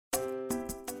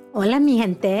Hola, mi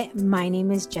gente. My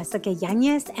name is Jessica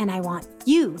Yanez, and I want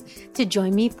you to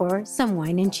join me for some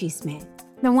Wine and Chisme.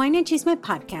 The Wine and Chisme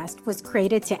podcast was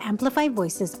created to amplify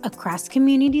voices across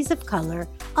communities of color,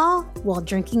 all while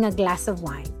drinking a glass of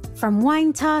wine. From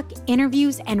wine talk,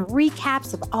 interviews, and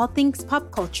recaps of all things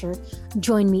pop culture,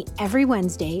 join me every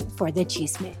Wednesday for the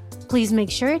Chisme. Please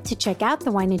make sure to check out the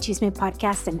Wine and Chisme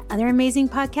podcast and other amazing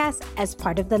podcasts as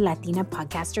part of the Latina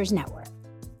Podcasters Network.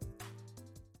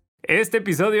 Este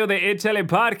episodio de Échale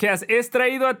Podcast es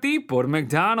traído a ti por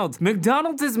McDonald's.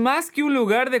 McDonald's es más que un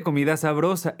lugar de comida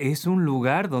sabrosa, es un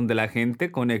lugar donde la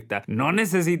gente conecta. No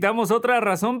necesitamos otra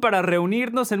razón para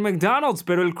reunirnos en McDonald's,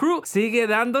 pero el crew sigue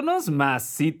dándonos más.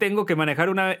 Si tengo que manejar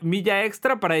una milla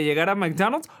extra para llegar a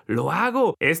McDonald's, lo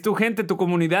hago. Es tu gente, tu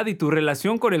comunidad y tu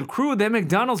relación con el crew de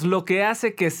McDonald's lo que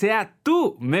hace que sea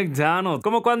tu McDonald's.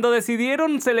 Como cuando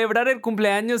decidieron celebrar el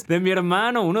cumpleaños de mi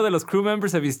hermano, uno de los crew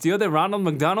members se vistió de Ronald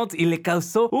McDonald y le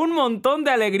causó un montón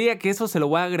de alegría, que eso se lo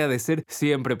voy a agradecer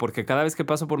siempre, porque cada vez que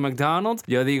paso por McDonald's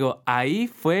yo digo, ahí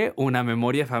fue una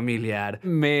memoria familiar.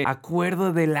 Me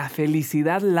acuerdo de la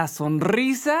felicidad, la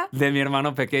sonrisa de mi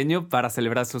hermano pequeño para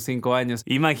celebrar sus 5 años.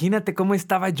 Imagínate cómo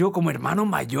estaba yo como hermano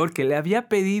mayor, que le había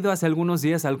pedido hace algunos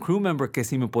días al crew member que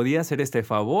si me podía hacer este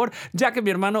favor, ya que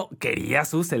mi hermano quería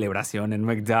su celebración en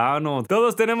McDonald's.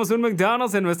 Todos tenemos un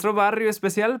McDonald's en nuestro barrio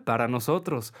especial para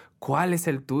nosotros. ¿Cuál es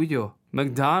el tuyo?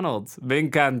 McDonald's, me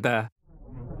encanta.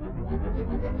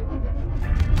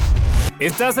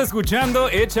 Estás escuchando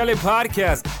Échale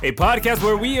Podcast, a podcast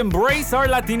where we embrace our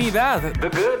latinidad. The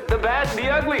good, the bad,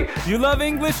 the ugly. You love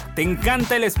English? ¿Te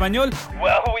encanta el español?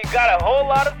 Well, we got a whole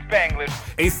lot of Spanglish.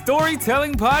 A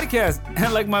storytelling podcast.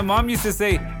 And like my mom used to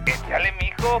say, échale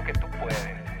mijo que tú puedes.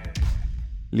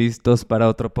 Listos para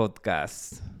otro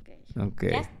podcast.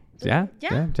 Okay. ¿Ya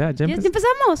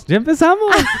empezamos. ¡Ya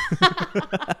empezamos!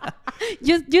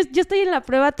 Yo estoy en la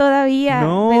prueba todavía.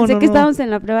 Pensé que estábamos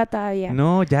en la prueba todavía.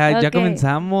 No, ya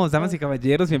comenzamos. Damas y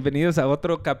caballeros, bienvenidos a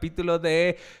otro capítulo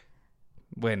de...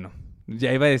 Bueno,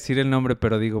 ya iba a decir el nombre,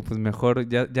 pero digo, pues mejor,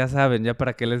 ya saben, ya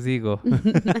para qué les digo.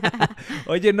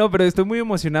 Oye, no, pero estoy muy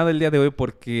emocionado el día de hoy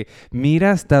porque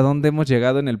mira hasta dónde hemos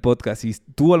llegado en el podcast. Y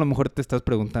tú a lo mejor te estás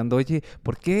preguntando, oye,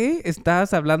 ¿por qué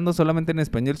estás hablando solamente en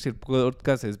español si el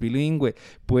podcast es bilingüe?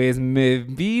 Pues me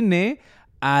vine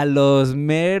a los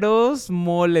meros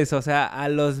moles, o sea, a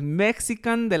los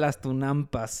mexican de las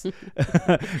Tunampas.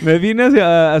 Me vine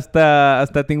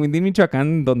hasta Tinguindín,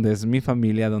 Michoacán, donde es mi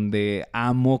familia, donde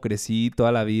amo, crecí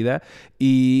toda la vida.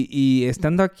 Y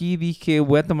estando aquí dije,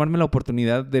 voy a tomarme la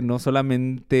oportunidad de no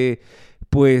solamente,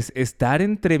 pues, estar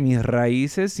entre mis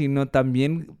raíces, sino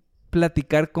también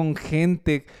platicar con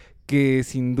gente que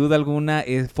sin duda alguna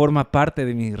forma parte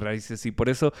de mis raíces, y por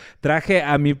eso traje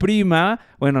a mi prima.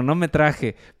 Bueno, no me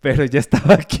traje, pero ya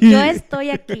estaba aquí. Yo estoy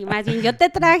aquí, más bien yo te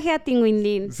traje a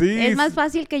Tinguindín. Sí. Es más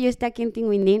fácil que yo esté aquí en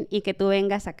Tinguindín y que tú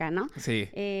vengas acá, ¿no? Sí.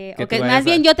 O que más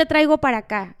bien yo te traigo para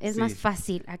acá. Es más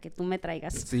fácil a que tú me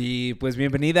traigas. Sí, pues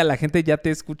bienvenida. La gente ya te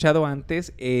he escuchado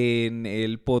antes en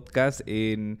el podcast,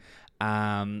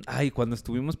 cuando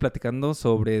estuvimos platicando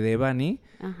sobre Devani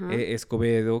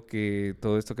Escobedo, que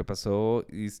todo esto que pasó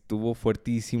estuvo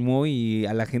fuertísimo y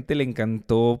a la gente le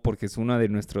encantó porque es uno de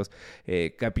nuestros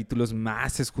capítulos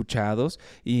más escuchados,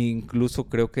 e incluso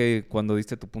creo que cuando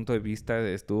diste tu punto de vista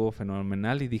estuvo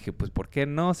fenomenal y dije, pues ¿por qué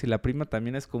no? Si la prima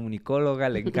también es comunicóloga,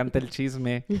 le encanta el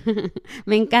chisme.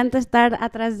 Me encanta estar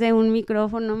atrás de un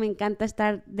micrófono, me encanta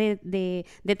estar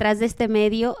detrás de este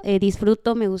medio,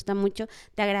 disfruto, me gusta mucho,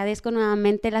 te agradezco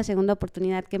nuevamente la segunda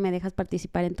oportunidad que me dejas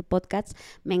participar en tu podcast.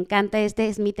 Me encanta, este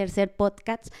es mi tercer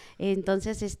podcast,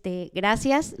 entonces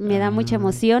gracias, me da mucha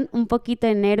emoción, un poquito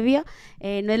de nervio,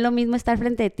 no es lo mismo estar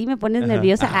frente de ti, me pones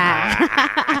nerviosa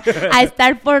a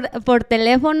estar por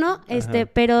teléfono,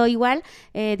 pero igual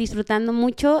disfrutando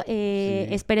mucho,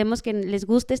 esperemos que les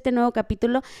guste este nuevo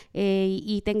capítulo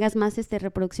y tengas más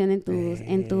reproducción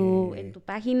en tu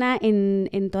página,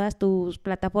 en todas tus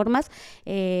plataformas,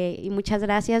 y muchas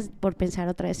gracias por pensar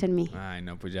otra vez en mí. Ay,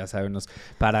 no, pues ya sabemos,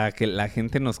 para que la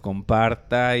gente nos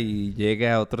comparta y llegue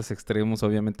a otros extremos.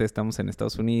 Obviamente estamos en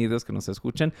Estados Unidos, que nos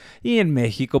escuchan, y en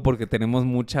México, porque tenemos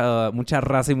mucha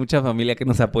raza y mucha familia que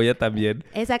nos apoya también.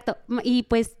 Exacto, y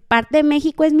pues parte de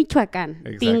México es Michoacán.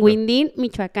 Tinguindín,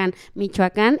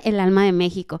 Michoacán, el alma de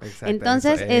México. Exacto,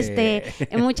 entonces,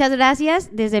 muchas gracias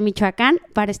desde Michoacán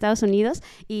para Estados Unidos,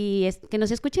 y que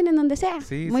nos escuchen en donde sea.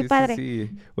 Sí, muy padre.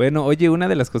 Sí. Bueno, oye, una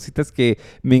de las cositas que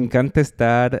me encanta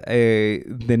estar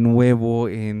de nuevo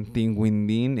en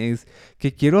Tinguindín es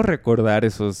que quiero recordar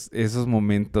esos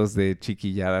momentos de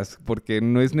chiquilladas, porque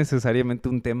no es necesariamente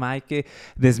un tema, hay que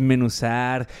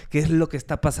desmenuzar qué es lo que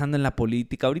está pasando en la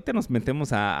política. Ahorita nos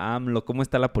metemos a está AMLO, cómo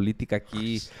está la política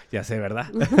aquí, ya sé, ¿verdad?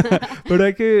 Pero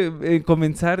hay que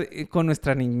comenzar con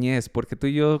nuestra niñez, porque tú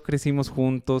y yo crecimos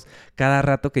juntos, cada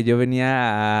rato que yo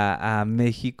venía a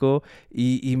México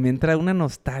y me entra una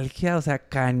nostalgia, o sea,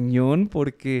 cañón,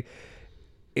 porque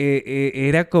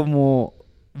era como,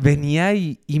 venía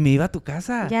y me iba a tu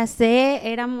casa. Ya sé,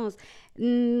 éramos...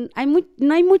 no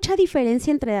hay mucha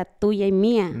diferencia entre la tuya y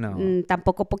mía, No.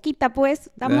 Tampoco poquita, pues,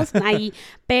 estamos ahí,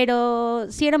 pero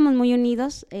sí éramos muy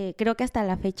unidos, creo que hasta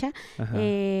la fecha.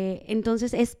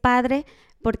 Entonces es padre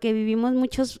porque vivimos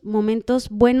muchos momentos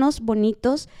buenos,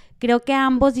 bonitos. Creo que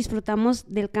ambos disfrutamos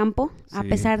del campo, sí. A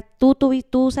pesar,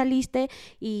 tú saliste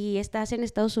y estás en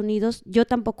Estados Unidos, yo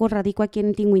tampoco radico aquí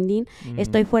en Tinguindín,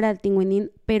 estoy fuera de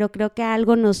Tinguindín, pero creo que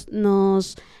algo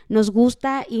nos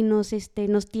gusta y nos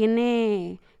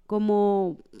tiene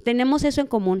como... Tenemos eso en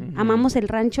común, amamos el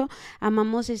rancho,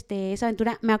 amamos esa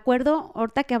aventura. Me acuerdo,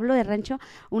 ahorita que hablo de rancho,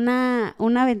 una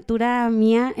aventura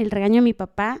mía, el regaño de mi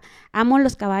papá. Amo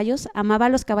los caballos, amaba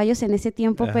los caballos en ese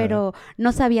tiempo, pero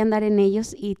no sabía andar en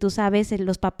ellos, y tú sabes,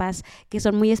 los papás que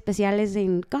son muy especiales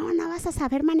en, ¿cómo no vas a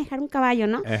saber manejar un caballo,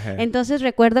 no? Entonces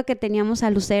recuerdo que teníamos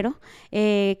a Lucero,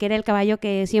 que era el caballo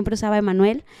que siempre usaba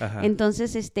Emanuel.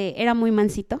 Entonces era muy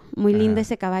mansito, muy lindo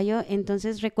ese caballo.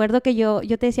 Entonces recuerdo que yo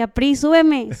te decía, Pri,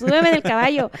 súbeme del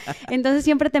caballo. Entonces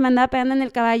siempre te mandaba pegando en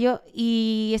el caballo,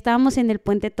 y estábamos en el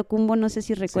puente Tocumbo, no sé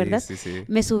si recuerdas. Sí.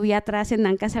 Me subí atrás en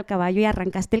ancas al caballo y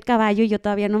arrancaste el caballo, y yo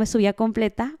todavía no me subía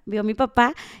completa. Vio mi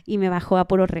papá y me bajó a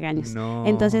puros regaños. No.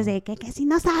 Entonces de que si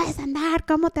no sabes andar,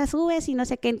 ¿cómo te subes? Y no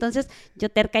sé qué. Entonces yo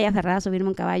terca y aferrada a subirme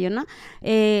un caballo, ¿no?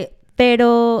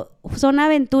 Pero son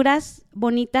aventuras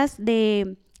bonitas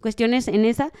de cuestiones en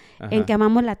que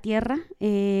amamos la tierra,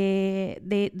 de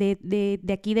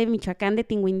aquí de Michoacán, de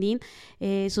Tinguindín,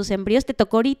 sus sembríos. Te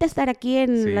tocó ahorita estar aquí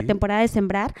en la temporada de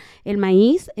sembrar el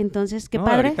maíz, entonces qué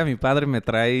padre. Ahorita mi padre me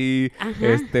trae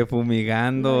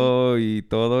fumigando y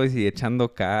todo, y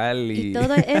echando cal y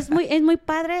todo. Es muy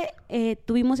padre.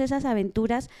 Tuvimos esas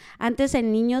aventuras antes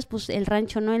en niños, pues el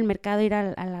rancho, ¿no? El mercado, ir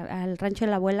al rancho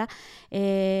de la abuela,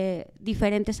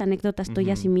 diferentes anécdotas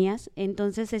tuyas y mías.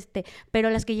 Entonces pero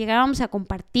las que llegábamos a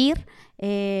compartir,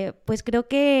 pues creo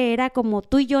que era como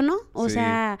tú y yo, ¿no? O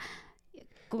sea,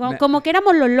 como que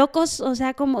éramos los locos, o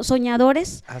sea, como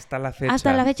soñadores. Hasta la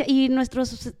fecha. Y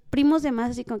nuestros primos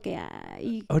demás así como que...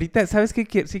 Ahorita, ¿sabes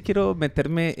qué? Sí quiero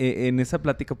meterme en esa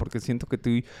plática, porque siento que tú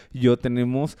y yo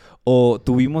tuvimos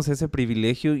ese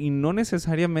privilegio, y no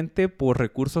necesariamente por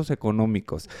recursos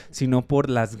económicos, sino por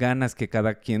las ganas que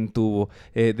cada quien tuvo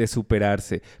de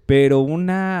superarse. Pero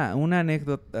una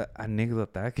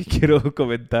anécdota que quiero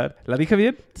comentar. ¿La dije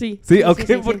bien? Sí. Sí, ok,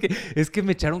 sí. Porque es que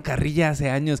me echaron carrilla hace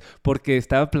años, porque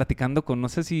estaba platicando con, no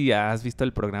sé si has visto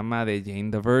el programa de Jane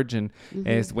the Virgin.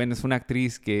 Es una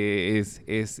actriz que es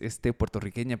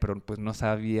puertorriqueña, pero pues no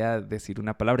sabía decir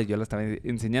una palabra, y yo la estaba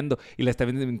enseñando y la estaba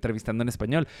entrevistando en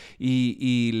español,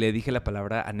 y le dije la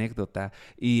palabra anécdota,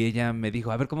 y ella me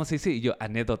dijo, a ver, ¿cómo se dice? Y yo,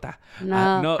 anécdota.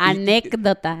 No,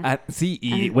 anécdota. Sí,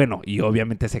 y bueno, y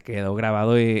obviamente se quedó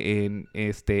grabado en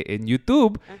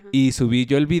YouTube, y subí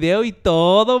yo el video, y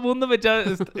todo el mundo me echaba,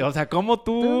 o sea, como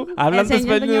tú hablas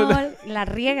español, la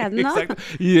riegas, ¿no? Exacto.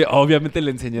 Y obviamente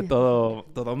le enseñé todo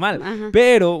mal.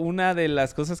 Pero una de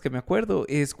las cosas que me acuerdo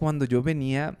es cuando yo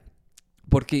venía,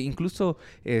 porque incluso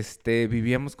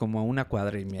vivíamos como a 1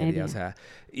 cuadra y media, o sea,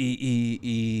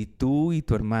 y tú y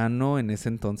tu hermano en ese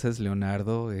entonces,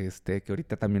 Leonardo, que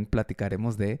ahorita también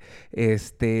platicaremos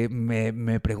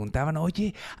me preguntaban,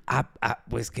 oye,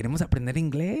 pues queremos aprender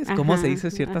inglés, ¿cómo se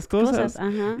dice ciertas cosas?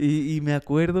 Y me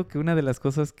acuerdo que una de las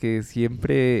cosas que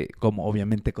siempre, como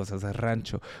obviamente cosas de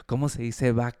rancho, ¿cómo se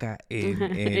dice vaca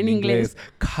en inglés?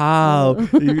 Cow.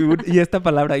 Y esta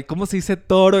palabra, ¿y cómo se dice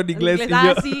toro en inglés?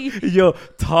 Y yo,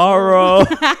 toro.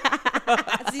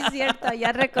 Sí, cierto,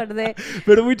 ya recordé.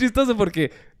 Pero muy chistoso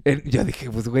porque yo dije,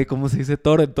 pues güey, ¿cómo se dice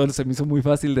toro? Entonces se me hizo muy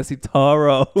fácil decir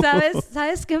toro.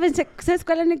 ¿Sabes qué pensé? ¿Sabes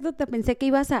cuál anécdota pensé que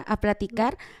ibas a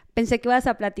platicar? Pensé que ibas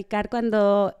a platicar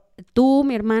cuando tú,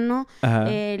 mi hermano,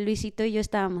 Luisito y yo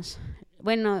estábamos.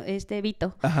 Bueno, Vito.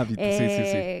 Vito,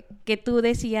 sí. Que tú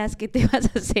decías que te ibas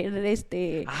a hacer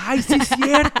 ¡Ay, sí es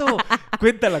cierto!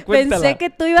 Cuéntala. Pensé que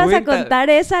tú ibas a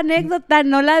contar esa anécdota,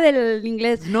 no la del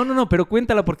inglés. No, pero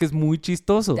cuéntala porque es muy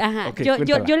chistoso. Okay,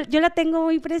 yo la tengo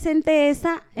muy presente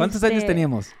esa. ¿Cuántos años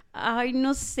teníamos? Ay,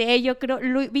 no sé, yo creo,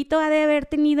 Vito ha de haber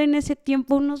tenido en ese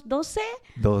tiempo unos 12.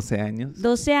 12 años.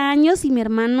 12 años, y mi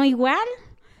hermano igual.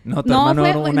 No, tu hermano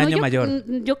era un año mayor.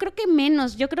 Yo creo que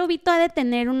menos. Yo creo Vito ha de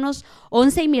tener unos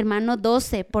 11 y mi hermano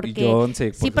 12. Porque, y yo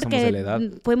 11, porque sí, porque somos de la edad.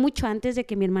 Fue mucho antes de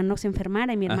que mi hermano se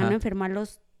enfermara. Y mi hermano enfermó a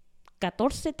los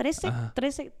 14, 13, Ajá.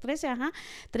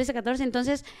 13, 14.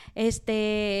 Entonces,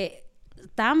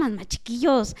 estábamos más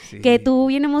chiquillos, Sí. que tú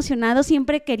bien emocionado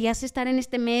siempre querías estar en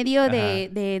este medio Ajá.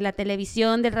 de la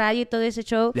televisión, de radio y todo ese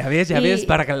show. Ya ves,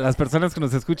 para que las personas que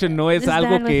nos escuchen, no es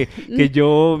algo Claro. que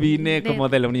yo vine como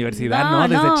de la universidad,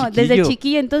 no, desde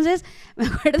chiquillo. Entonces, me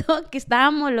acuerdo que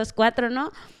estábamos los 4,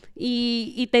 ¿no?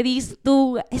 Y te dices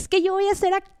tú, es que yo voy a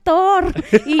ser actor,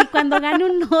 y cuando gane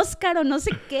un Oscar o no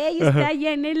sé qué, y esté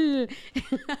allá en el...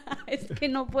 Es que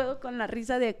no puedo con la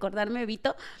risa de acordarme,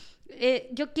 Vito.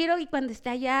 Yo quiero, y cuando esté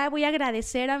allá voy a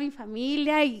agradecer a mi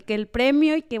familia y que el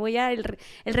premio y que voy a el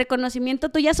reconocimiento,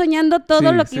 tú ya soñando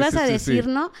todo lo que ibas a decir,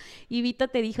 ¿no? Y Vito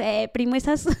te dijo, primo,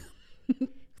 esas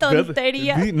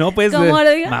tonterías. Sí, no, pues,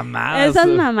 mamadas. Esas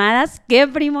mamadas, ¿qué,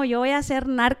 primo? Yo voy a ser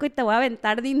narco y te voy a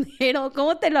aventar dinero.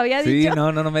 ¿Cómo te lo había dicho? Sí,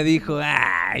 no me dijo,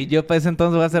 ay, yo para ese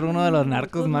entonces voy a ser uno de los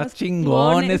narcos más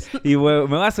chingones y me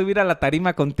voy a subir a la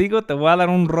tarima contigo, te voy a dar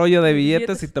un rollo de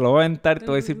billetes y te lo voy a aventar y te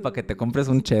voy a decir para que te compres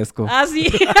un chesco. Ah, sí.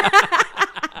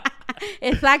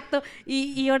 Exacto.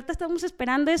 Y ahorita estamos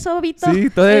esperando eso, Vito. Sí,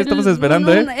 todavía estamos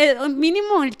esperando,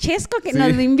 mínimo el chesco que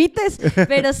nos lo invites.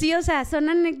 Pero sí, o sea, son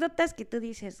anécdotas que tú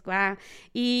dices, guau.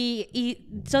 Y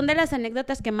son de las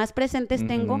anécdotas que más presentes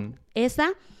tengo. Esa.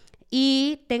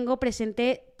 Y tengo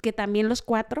presente que también los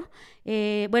 4.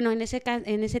 Bueno, en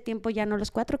ese tiempo ya no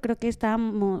los 4. Creo que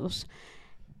estábamos...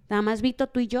 Nada más Vito,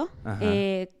 tú y yo,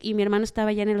 y mi hermano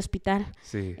estaba ya en el hospital,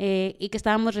 sí. Y que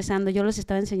estábamos rezando. Yo los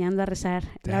estaba enseñando a rezar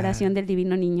la oración del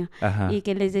Divino Niño, y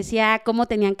que les decía cómo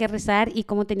tenían que rezar y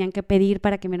cómo tenían que pedir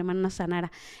para que mi hermano nos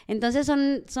sanara. Entonces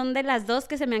son de las dos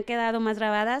que se me han quedado más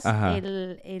grabadas,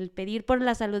 el pedir por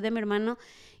la salud de mi hermano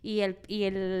y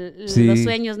los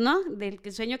sueños, ¿no? Del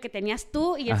sueño que tenías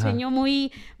tú y el sueño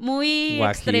muy de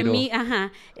extremo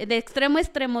a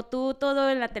extremo, tú todo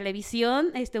en la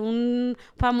televisión, un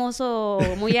famoso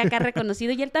muy acá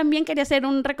reconocido, y él también quería ser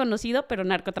un reconocido, pero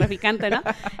narcotraficante, ¿no?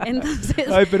 Entonces...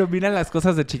 Ay, pero mira las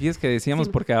cosas de chiquillos que decíamos,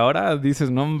 porque ahora dices,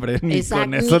 no, hombre, ni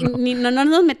con eso no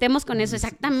nos metemos con eso,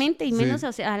 exactamente, y menos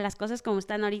a las cosas como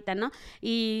están ahorita, ¿no?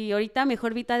 Y ahorita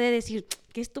mejor Vita de decir...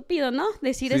 Qué estúpido, ¿no?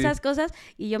 Decir esas cosas,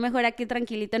 y yo mejor aquí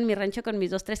tranquilito en mi rancho con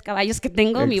mis 2, 3 caballos que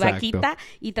tengo, mi vaquita,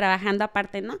 y trabajando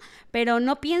aparte, ¿no? Pero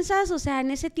no piensas, o sea, en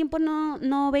ese tiempo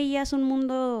no veías un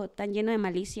mundo tan lleno de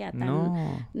malicia,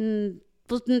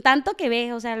 pues tanto que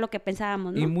ve, o sea, lo que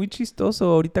pensábamos, ¿no? Y muy chistoso,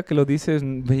 ahorita que lo dices,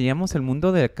 veíamos el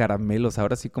mundo de caramelos,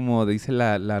 ahora sí como dice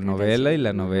la novela y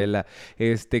la novela,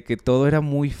 que todo era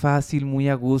muy fácil, muy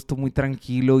a gusto, muy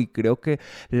tranquilo, y creo que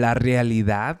la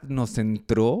realidad nos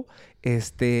entró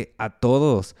a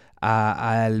todos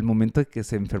al momento de que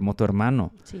se enfermó tu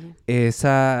hermano. Sí.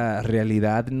 Esa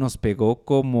realidad nos pegó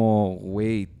como,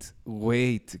 wait,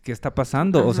 ¿qué está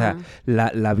pasando? Ajá. O sea,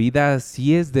 la vida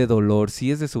sí es de dolor,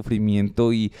 sí es de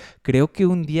sufrimiento, y creo que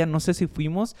un día, no sé si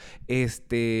fuimos,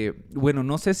 bueno,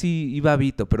 no sé si iba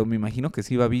Vito, pero me imagino que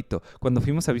sí iba Vito, cuando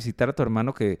fuimos a visitar a tu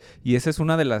hermano, y esa es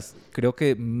una de las, creo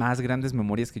que más grandes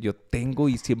memorias que yo tengo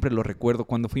y siempre lo recuerdo,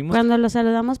 cuando lo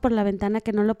saludamos por la ventana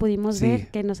que no lo pudimos ver,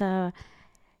 que nos...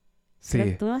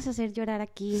 Pero tú vas a hacer llorar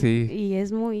aquí, y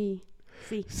es muy...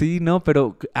 Sí, no,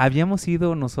 pero habíamos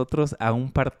ido nosotros a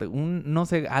no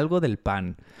sé, algo del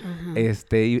PAN.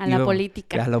 A la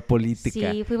política. A la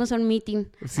política. Sí, fuimos a un meeting,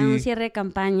 a un cierre de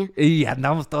campaña. Y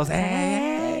andábamos todos,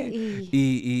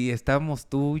 Y estábamos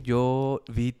tú, yo,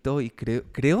 Vito, y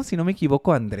creo, si no me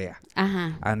equivoco, Andrea.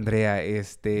 Ajá. Andrea,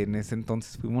 en ese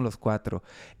entonces fuimos los 4.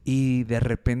 Y de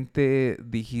repente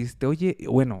dijiste, oye,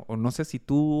 bueno, o no sé si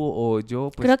tú o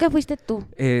yo, pues... Creo que fuiste tú.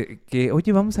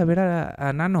 Oye, vamos a ver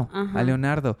a Nano, Ajá. a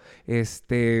Leonardo.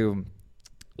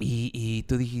 Y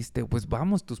tú dijiste, pues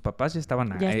vamos, tus papás ya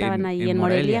estaban ahí en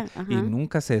Morelia. Y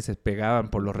nunca se despegaban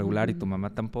por lo regular, y tu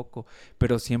mamá tampoco,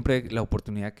 pero siempre la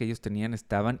oportunidad que ellos tenían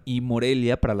estaban. Y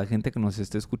Morelia, para la gente que nos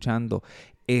esté escuchando,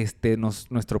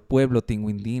 nuestro pueblo,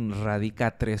 Tinguindín, radica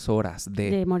a 3 horas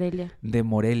de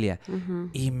Morelia.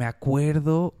 Y me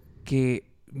acuerdo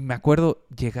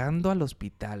llegando al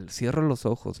hospital, cierro los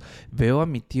ojos, veo a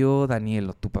mi tío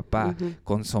Danielo, tu papá,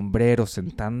 con sombrero,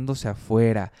 sentándose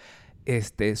afuera,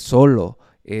 solo,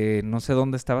 no sé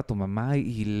dónde estaba tu mamá,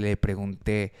 y le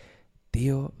pregunté,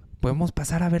 tío, ¿podemos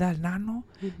pasar a ver al Nano?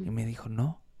 Y me dijo,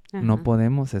 no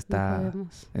podemos, está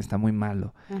muy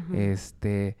malo.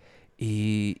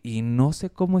 Y no sé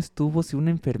cómo estuvo, si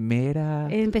una enfermera...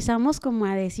 Empezamos como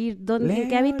a decir, ¿en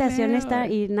qué habitación está?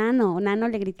 Y Nano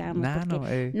le gritábamos.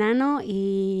 Nano,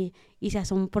 y se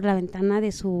asomó por la ventana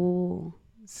de su...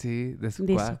 Sí, de su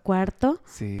cuarto,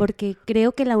 porque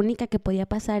creo que la única que podía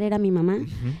pasar era mi mamá.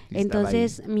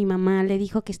 Entonces mi mamá le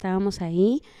dijo que estábamos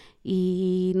ahí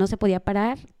y no se podía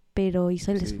parar, pero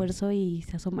hizo el Sí. esfuerzo y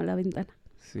se asomó a la ventana.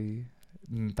 Sí.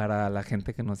 Para la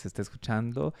gente que nos está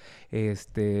escuchando,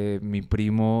 mi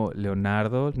primo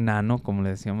Leonardo, Nano, como le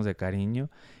decíamos de cariño,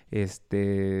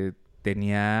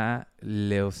 tenía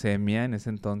leucemia en ese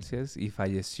entonces y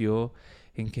falleció,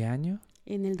 ¿en qué año?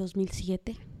 En el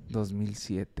 2007.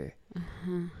 2007.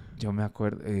 Ajá. Yo me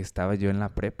acuerdo, estaba yo en la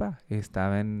prepa,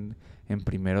 estaba en el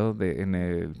primero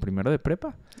de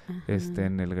prepa, Ajá.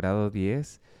 en el grado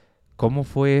 10. ¿Cómo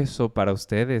fue eso para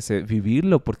ustedes,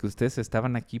 vivirlo? Porque ustedes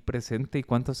estaban aquí presente. ¿Y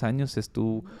cuántos años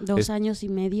estuvo? 2 años y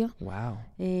medio. Wow.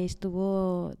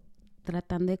 Estuvo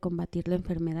tratando de combatir la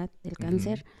enfermedad del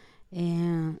cáncer.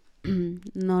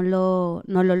 No lo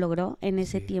logró. En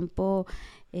ese Sí. tiempo,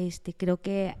 creo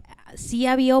que sí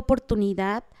había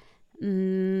oportunidad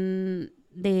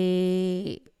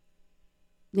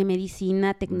de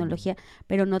medicina, tecnología,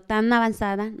 pero no tan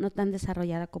avanzada, no tan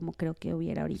desarrollada como creo que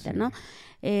hubiera ahorita, Sí. ¿no?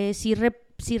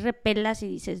 Sí repelas y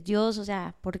dices, Dios, o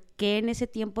sea, ¿por qué en ese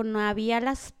tiempo no había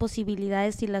las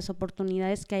posibilidades y las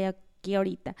oportunidades que hay aquí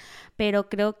ahorita? Pero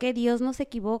creo que Dios no se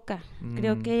equivoca.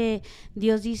 Creo que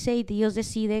Dios dice y Dios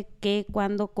decide qué,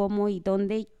 cuándo, cómo y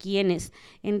dónde y quiénes.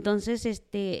 Entonces,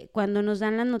 cuando nos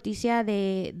dan la noticia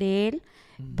de él,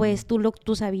 pues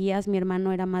tú sabías, mi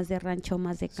hermano era más de rancho,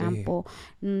 más de campo,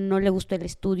 no le gustó el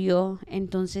estudio,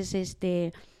 entonces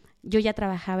yo ya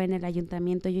trabajaba en el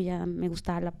ayuntamiento, yo ya me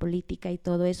gustaba la política y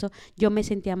todo eso, yo me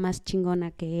sentía más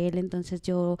chingona que él, entonces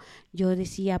yo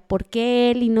decía, ¿por qué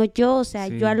él y no yo? O sea,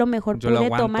 Sí, yo a lo mejor yo lo pude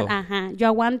aguanto. tomar, yo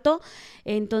aguanto,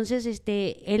 entonces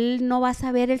él no va a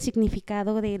saber el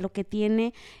significado de lo que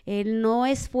tiene, él no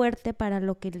es fuerte para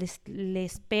lo que le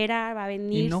espera, va a Y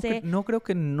venirse. no creo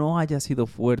que no haya sido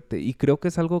fuerte. Y creo que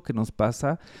es algo que nos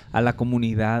pasa a la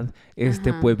comunidad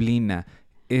Ajá. pueblina.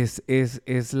 Es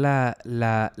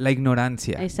la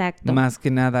ignorancia. Exacto. Más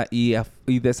que nada. Y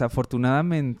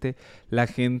desafortunadamente la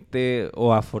gente,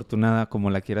 o afortunada como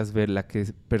la quieras ver,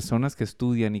 personas que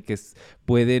estudian y que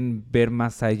pueden ver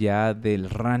más allá del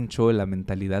rancho, la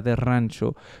mentalidad de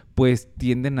rancho, pues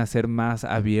tienden a ser más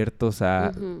abiertos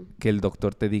a que el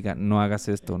doctor te diga, no hagas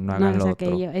esto, no hagas lo otro.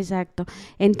 Aquello, exacto.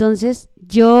 Entonces,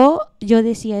 yo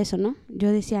decía eso, ¿no?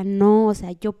 Yo decía, no, o sea,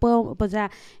 o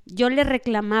sea, yo le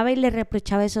reclamaba y le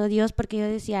reprochaba eso a Dios porque yo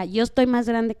decía, yo estoy más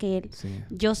grande que él, Sí.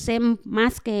 yo sé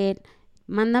más que él.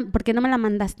 ¿Por qué no me la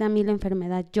mandaste a mí la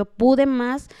enfermedad? Yo pude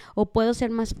más o puedo ser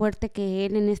más fuerte que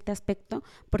él en este aspecto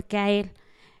porque a él.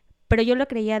 Pero yo lo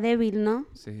creía débil, ¿no?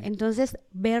 Sí. Entonces,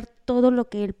 ver todo lo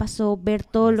que él pasó, ver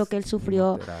todo lo que él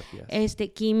sufrió,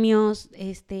 quimios,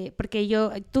 porque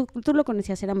tú lo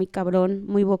conocías, era muy cabrón,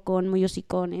 muy bocón, muy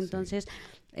hocicón, entonces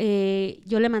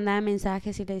yo le mandaba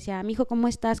mensajes y le decía, mijo, ¿cómo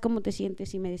estás? ¿Cómo te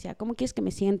sientes? Y me decía, ¿cómo quieres que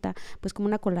me sienta? Pues como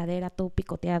una coladera, todo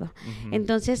picoteado.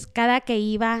 Entonces, cada que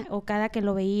iba o cada que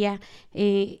lo veía,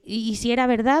 y si era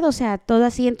verdad, o sea, todo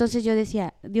así, entonces yo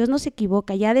decía, Dios no se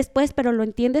equivoca, ya después, pero lo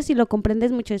entiendes y lo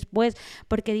comprendes mucho después,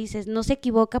 porque dices, no se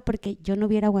equivoca porque yo no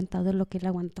hubiera aguantado lo que él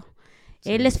aguantó.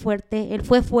 Sí. Él es fuerte, él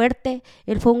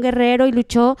fue un guerrero y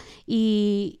luchó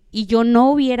y yo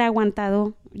no hubiera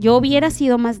aguantado, yo hubiera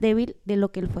sido más débil de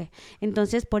lo que él fue.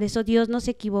 Entonces, por eso Dios no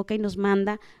se equivoca y nos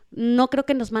manda, no creo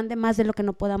que nos mande más de lo que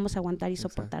no podamos aguantar y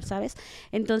soportar, ¿sabes?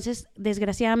 Entonces,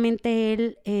 desgraciadamente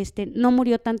él no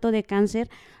murió tanto de cáncer,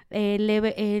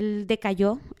 él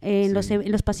decayó. En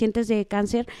los pacientes de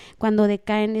cáncer, cuando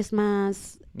decaen es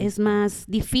más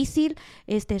difícil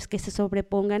es que se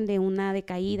sobrepongan de una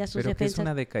decaída, sus defensas. ¿Pero qué es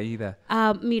una decaída?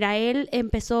 Mira, él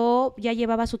ya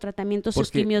llevaba su tratamiento, sus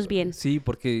quimios bien. Sí,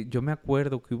 porque yo me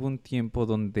acuerdo que hubo un tiempo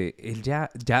donde él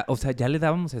o sea, ya le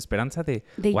dábamos esperanza de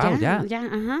wow, ya.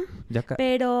 Ajá.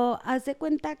 Pero haz de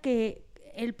cuenta que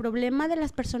el problema de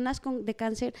las personas de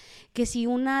cáncer, que si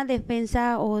una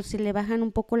defensa o se le bajan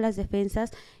un poco las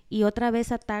defensas y otra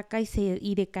vez ataca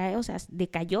y decae, o sea,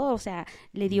 decayó, o sea,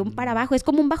 le dio un para abajo, es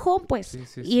como un bajón, pues.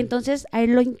 Y entonces a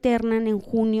él lo internan en un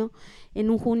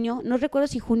junio, no recuerdo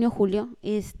si junio o julio,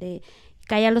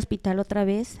 cae al hospital otra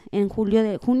vez, en julio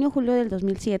del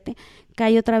 2007,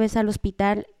 cae otra vez al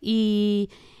hospital y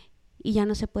ya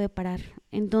no se puede parar.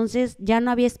 Entonces ya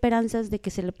no había esperanzas de que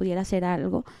se le pudiera hacer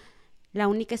algo. La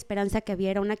única esperanza que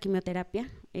había era una quimioterapia.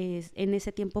 En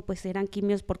ese tiempo pues eran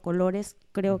quimios por colores,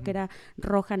 creo que era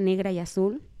roja, negra y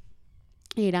azul.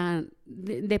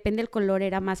 Depende del color,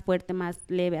 era más fuerte, más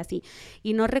leve, así.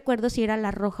 Y no recuerdo si era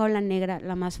la roja o la negra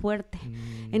la más fuerte.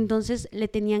 Entonces le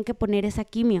tenían que poner esa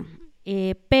quimio,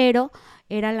 pero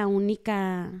era la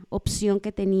única opción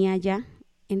que tenía ya.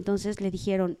 Entonces le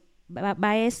dijeron,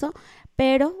 va eso,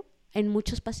 pero en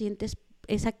muchos pacientes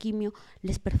esa quimio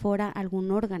les perfora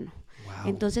algún órgano. Wow.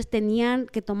 Entonces tenían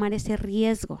que tomar ese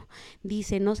riesgo.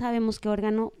 Dice, no sabemos qué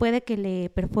órgano, puede que le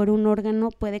perfore un órgano,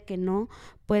 puede que no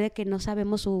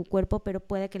sabemos su cuerpo, pero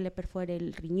puede que le perfore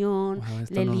el riñón,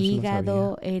 el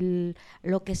hígado,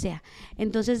 lo que sea.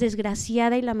 Entonces,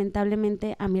 desgraciada y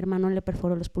lamentablemente a mi hermano le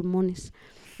perforó los pulmones.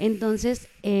 Entonces,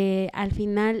 al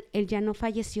final, él ya no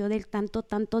falleció del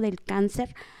tanto del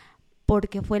cáncer,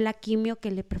 porque fue la quimio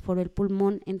que le perforó el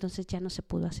pulmón, entonces ya no se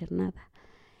pudo hacer nada.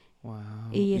 Wow.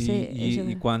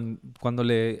 Y cuando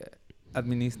le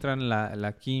administran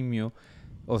la quimio,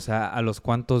 o sea, ¿a los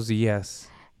cuántos días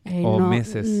o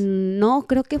meses? No,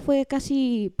 creo que fue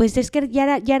casi, pues es que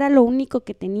ya era lo único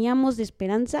que teníamos de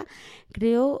esperanza.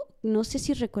 Creo, no sé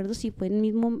si recuerdo si fue el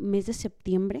mismo mes de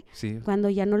septiembre, sí, cuando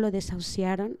ya no lo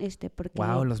desahuciaron, porque...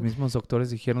 Wow, los mismos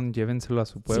doctores dijeron llévenselo a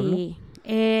su pueblo. Sí,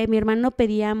 mi hermano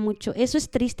pedía mucho, eso es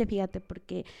triste, fíjate,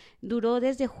 porque duró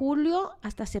desde julio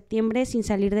hasta septiembre sin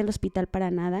salir del hospital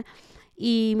para nada.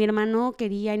 Y mi hermano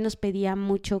quería y nos pedía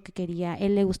mucho que quería,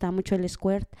 él le gustaba mucho el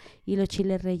squirt y los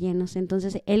chiles rellenos,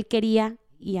 entonces él quería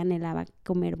y anhelaba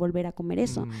volver a comer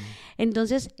eso.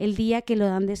 Entonces el día que lo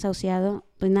dan desahuciado,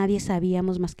 pues nadie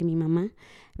sabíamos más que mi mamá,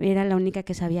 era la única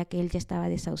que sabía que él ya estaba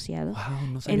desahuciado.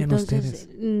 Wow, no sabían entonces, ustedes.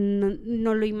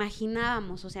 No lo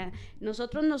imaginábamos, o sea,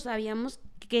 nosotros no sabíamos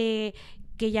que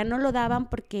ya no lo daban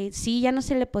porque sí, ya no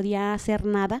se le podía hacer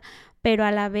nada, pero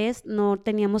a la vez no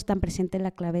teníamos tan presente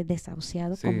la clave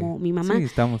desahuciado como mi mamá. Sí,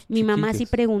 estamos mi mamá sí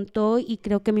chiquitos. preguntó y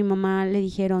creo que mi mamá le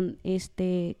dijeron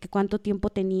que cuánto tiempo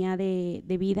tenía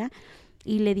de vida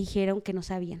y le dijeron que no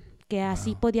sabían, que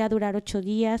así podía durar 8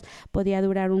 días, podía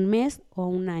durar un mes o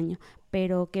un año,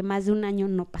 pero que más de un año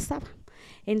no pasaba.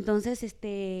 Entonces,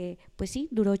 pues sí,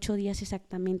 duró 8 días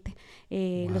exactamente.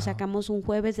 Lo sacamos un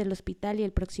jueves del hospital y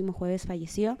el próximo jueves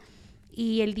falleció.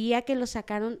 Y el día que lo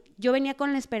sacaron, yo venía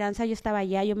con la esperanza, yo estaba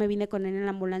allá, yo me vine con él en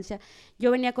la ambulancia,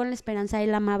 yo venía con la esperanza,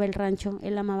 él amaba el rancho,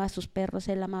 él amaba a sus perros,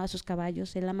 él amaba a sus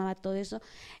caballos, él amaba todo eso.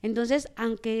 Entonces,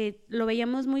 aunque lo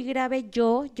veíamos muy grave,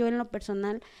 yo en lo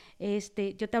personal,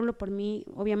 yo te hablo por mí,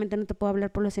 obviamente no te puedo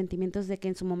hablar por los sentimientos de que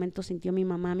en su momento sintió mi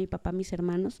mamá, mi papá, mis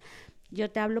hermanos,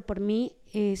 yo te hablo por mí,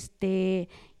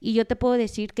 y yo te puedo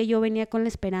decir que yo venía con la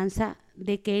esperanza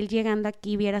de que él llegando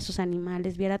aquí viera sus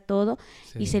animales, viera todo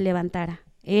y se levantara.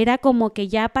 Era como que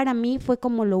ya para mí fue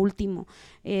como lo último,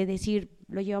 decir,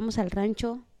 lo llevamos al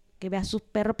rancho, que vea a su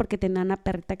perro porque tenía una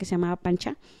perrita que se llamaba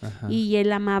Pancha. Ajá. Y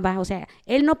él amaba, o sea,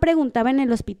 él no preguntaba en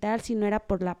el hospital si no era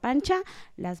por la Pancha,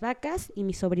 las vacas y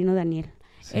mi sobrino Daniel.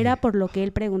 Sí. Era por lo que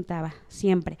él preguntaba,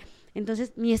 siempre.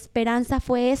 Entonces, mi esperanza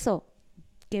fue eso,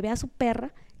 que vea a su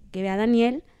perra, que vea a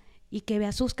Daniel y que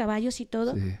vea sus caballos y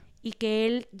todo, sí. Y que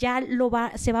él ya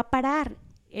se va a parar.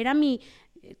 Era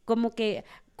como que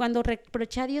cuando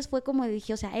reproché a Dios fue como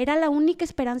dije, o sea, era la única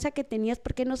esperanza que tenías,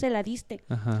 ¿por qué no se la diste?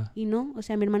 Ajá. Y no, o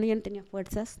sea, mi hermano ya no tenía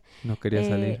fuerzas. No quería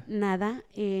salir. Nada,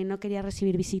 no quería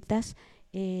recibir visitas.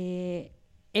 Él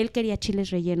quería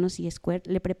chiles rellenos y squirt,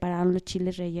 le prepararon los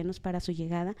chiles rellenos para su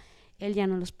llegada. Él ya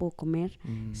no los pudo comer.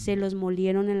 Se los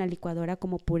molieron en la licuadora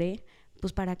como puré,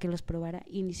 pues para que los probara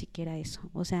y ni siquiera eso.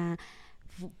 O sea,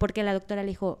 porque la doctora le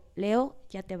dijo, Leo,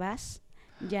 ya te vas.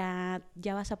 Ya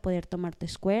vas a poder tomar tu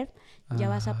squirt, ya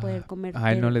vas a poder comer.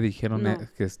 A él no le dijeron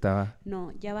que estaba.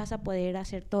 No, ya vas a poder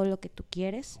hacer todo lo que tú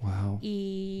quieres. Wow.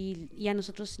 Y a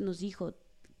nosotros nos dijo,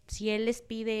 si él les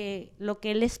pide lo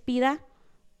que él les pida,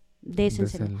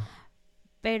 désenselo.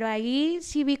 Pero ahí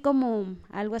sí vi como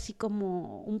algo así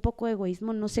como un poco de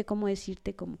egoísmo, no sé cómo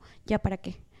decirte, como, ¿ya para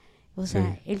qué? O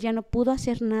sea, él ya no pudo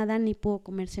hacer nada ni pudo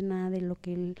comerse nada de lo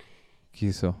que él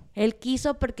quiso. Él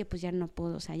quiso porque pues ya no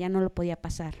pudo, o sea, ya no lo podía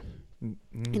pasar.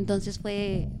 Entonces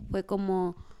fue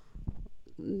como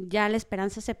ya la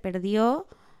esperanza se perdió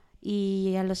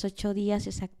y a los 8 días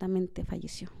exactamente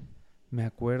falleció. Me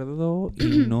acuerdo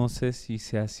y no sé si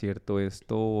sea cierto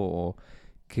esto o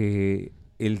que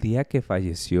el día que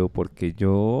falleció, porque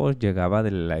yo llegaba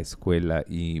de la escuela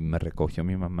y me recogió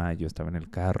mi mamá, yo estaba en el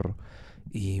carro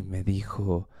y me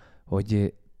dijo,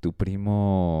 oye, tu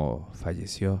primo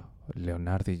falleció,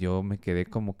 Leonardo, y yo me quedé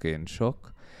como que en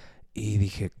shock y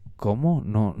dije, ¿cómo?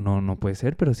 No puede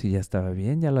ser, pero si ya estaba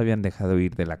bien, ya lo habían dejado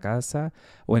ir de la casa,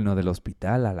 bueno, del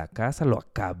hospital a la casa, lo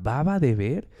acababa de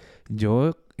ver,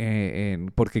 yo,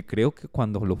 porque creo que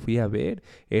cuando lo fui a ver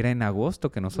era en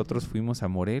agosto que nosotros fuimos a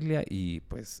Morelia y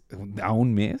pues a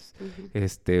un mes,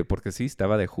 porque sí,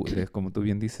 estaba como tú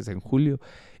bien dices, en julio,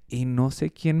 y no sé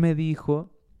quién me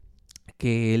dijo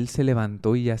que él se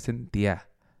levantó y ya sentía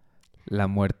la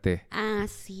muerte. Ah,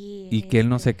 sí. Y que él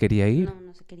no se quería ir.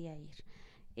 No se quería ir.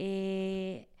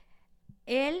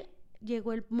 Él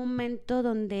llegó el momento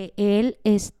donde él,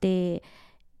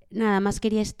 nada más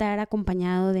quería estar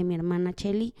acompañado de mi hermana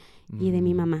Cheli y de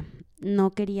mi mamá.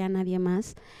 No quería a nadie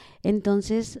más.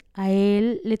 Entonces a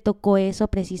él le tocó eso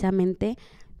precisamente.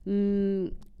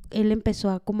 Él empezó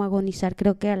a como agonizar,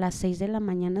 creo que a las 6 de la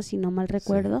mañana, si no mal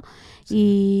recuerdo,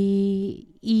 y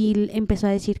empezó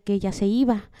a decir que ya se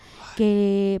iba,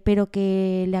 pero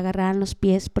que le agarraran los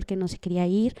pies porque no se quería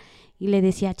ir, y le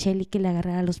decía a Cheli que le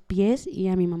agarrara los pies y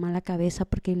a mi mamá la cabeza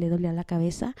porque le dolía la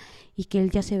cabeza, y que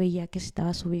él ya se veía que se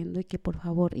estaba subiendo y que por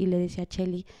favor, y le decía a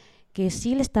Cheli que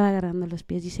sí le estaba agarrando los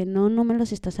pies. Dice, no me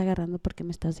los estás agarrando porque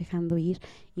me estás dejando ir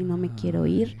y no me quiero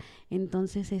ir.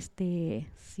 Entonces, sí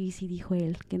dijo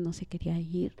él que no se quería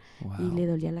ir. Wow. Y le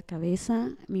dolía la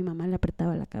cabeza, mi mamá le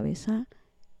apretaba la cabeza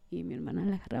y mi hermana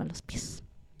le agarraba los pies.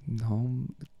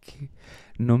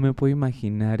 No me puedo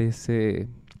imaginar ese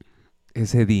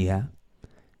día.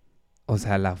 O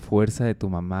sea, la fuerza de tu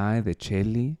mamá y de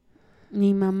Cheli.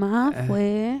 Mi mamá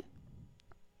fue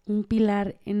un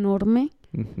pilar enorme.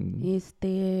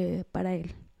 Para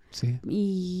él. Sí.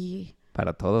 Y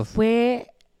para todos. Fue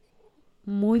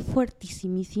muy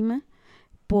fuertísima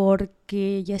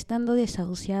porque ya estando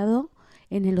desahuciado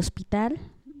en el hospital,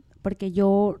 porque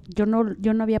yo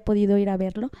no había podido ir a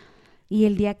verlo, y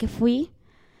el día que fui,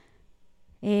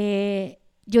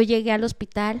 yo llegué al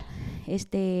hospital,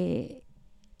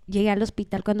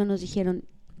 cuando nos dijeron,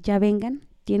 ya vengan,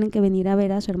 tienen que venir a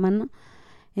ver a su hermano.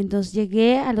 Entonces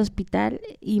llegué al hospital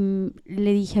y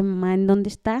le dije, mamá, ¿en dónde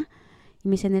está? Y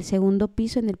me dice, en el segundo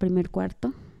piso, en el primer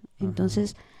cuarto.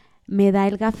 Entonces me da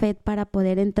el gafet para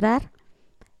poder entrar,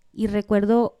 y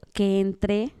recuerdo que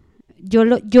entré, yo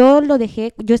lo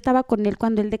dejé, yo estaba con él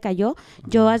cuando él decayó,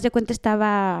 yo haz de cuenta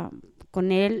estaba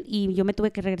con él y yo me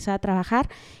tuve que regresar a trabajar,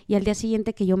 y al día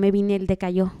siguiente que yo me vine, él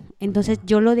decayó. Entonces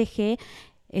yo lo dejé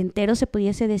entero, se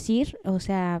pudiese decir, o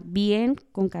sea, bien,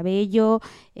 con cabello,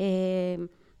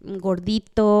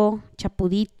 gordito,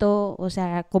 chapudito, o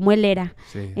sea, como él era.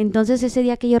 Sí. Entonces ese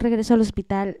día que yo regreso al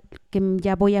hospital, que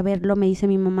ya voy a verlo, me dice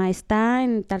mi mamá, está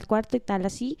en tal cuarto y tal,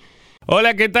 así.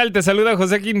 Hola, ¿qué tal? Te saluda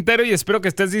José Quintero y espero que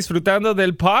estés disfrutando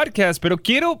del podcast, pero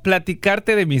quiero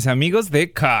platicarte de mis amigos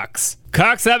de Cox.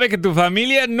 Cox sabe que tu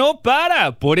familia no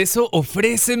para, por eso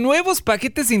ofrece nuevos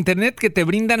paquetes de internet que te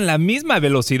brindan la misma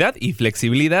velocidad y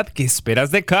flexibilidad que esperas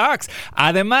de Cox.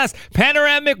 Además,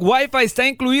 Panoramic Wi-Fi está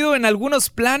incluido en algunos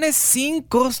planes sin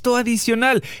costo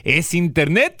adicional. Es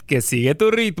internet que sigue tu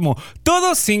ritmo,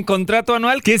 todo sin contrato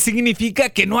anual, que significa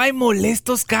que no hay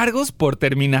molestos cargos por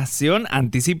terminación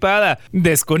anticipada.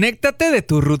 Desconéctate de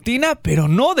tu rutina, pero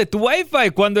no de tu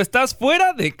Wi-Fi cuando estás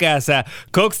fuera de casa.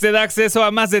 Cox te da acceso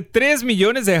a más de 3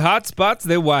 millones de hotspots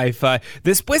de Wi-Fi.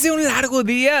 Después de un largo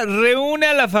día, reúne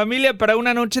a la familia para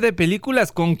una noche de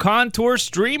películas con Contour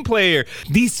Stream Player.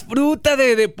 Disfruta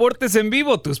de deportes en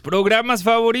vivo, tus programas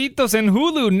favoritos en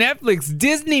Hulu, Netflix,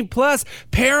 Disney Plus,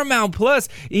 Paramount Plus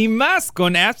y más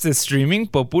con apps de streaming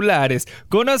populares.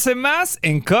 Conoce más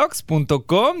en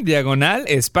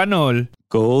cox.com/español.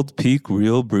 Gold Peak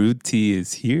Real Brewed Tea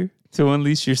is here to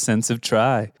unleash your sense of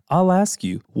try. I'll ask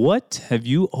you, what have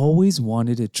you always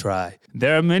wanted to try?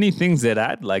 There are many things that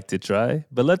I'd like to try,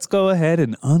 but let's go ahead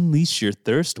and unleash your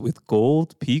thirst with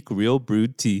Gold Peak Real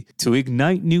Brewed Tea to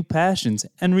ignite new passions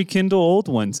and rekindle old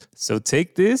ones. So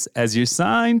take this as your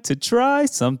sign to try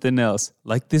something else,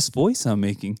 like this voice I'm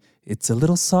making. It's a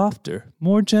little softer,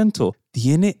 more gentle.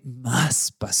 Tiene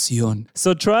más pasión.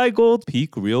 So try Gold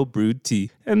Peak Real Brewed Tea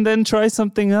and then try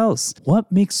something else. What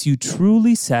makes you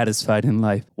truly satisfied in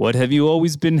life? What have you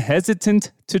always been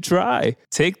hesitant to try?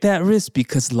 Take that risk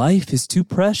because life is too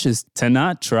precious to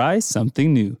not try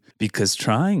something new. Because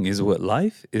trying is what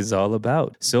life is all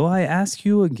about. So I ask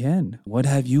you again, what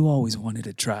have you always wanted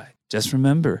to try? Just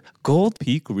remember, Gold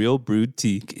Peak Real Brewed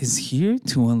Tea is here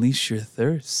to unleash your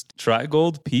thirst. Try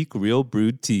Gold Peak Real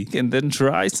Brewed Tea and then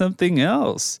try something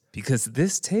else. Because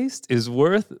this taste is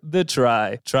worth the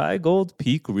try. Try Gold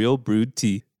Peak Real Brewed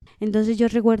Tea. Entonces yo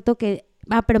recuerdo que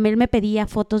pero él me pedía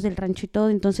fotos del rancho y todo,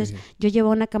 entonces yo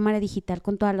llevaba una cámara digital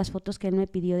con todas las fotos que él me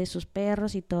pidió de sus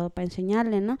perros y todo para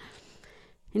enseñarle, ¿no?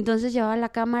 Entonces llevaba la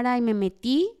cámara y me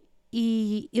metí.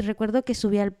 Y recuerdo que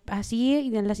subí así, y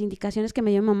de las indicaciones que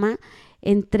me dio mamá,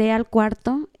 entré al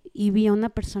cuarto y vi a una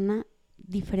persona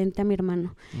diferente a mi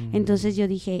hermano. Entonces yo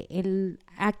dije,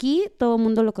 aquí todo el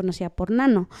mundo lo conocía por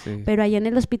Nano, pero allá en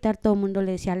el hospital todo el mundo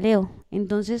le decía Leo.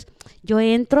 Entonces yo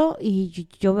entro y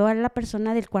yo veo a la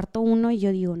persona del cuarto 1 y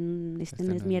yo digo, este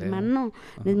no es mi hermano,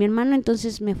 no es mi hermano.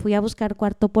 Entonces me fui a buscar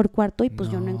cuarto por cuarto y pues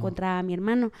yo no encontraba a mi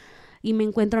hermano. Y me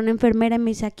encuentro una enfermera y me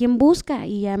dice, ¿a quién busca?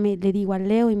 Y ya le digo a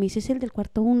Leo y me dice, es el del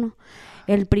cuarto 1,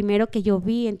 el primero que yo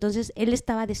vi. Entonces él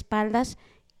estaba de espaldas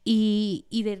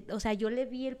o sea, yo le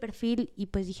vi el perfil y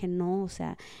pues dije, no, o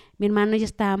sea, mi hermano ya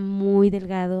estaba muy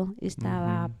delgado,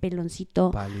 estaba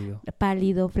peloncito,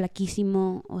 pálido,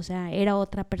 flaquísimo, o sea, era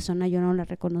otra persona, yo no la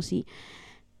reconocí.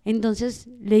 Entonces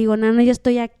le digo, Nano, ya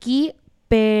estoy aquí,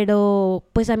 pero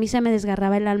pues a mí se me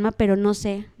desgarraba el alma, pero no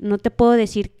sé, no te puedo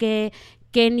decir qué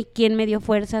ni quién me dio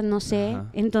fuerzas, no sé. Ajá.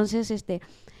 Entonces,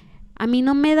 a mí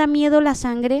no me da miedo la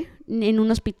sangre en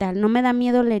un hospital, no me da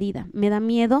miedo la herida, me da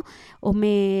miedo o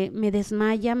me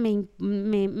desmaya, me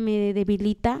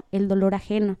debilita el dolor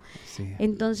ajeno. Sí.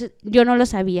 Entonces, yo no lo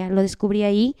sabía, lo descubrí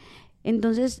ahí.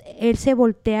 Entonces, él se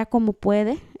voltea como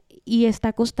puede y está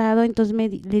acostado, entonces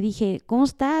le dije, ¿cómo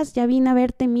estás? Ya vine a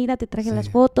verte, mira, te traje las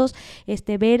fotos,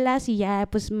 velas, y ya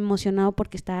pues emocionado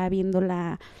porque estaba viendo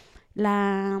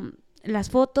las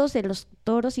fotos de los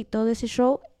toros y todo ese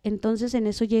show. Entonces en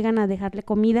eso llegan a dejarle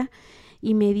comida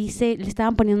y me dice, le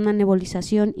estaban poniendo una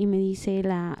nebulización y me dice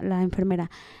la enfermera,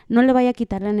 no le vaya a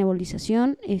quitar la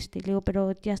nebulización, le digo,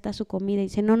 pero ya está su comida, y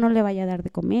dice, no le vaya a dar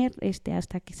de comer,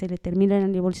 hasta que se le termine la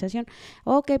nebulización.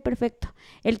 Ok, perfecto.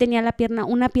 Él tenía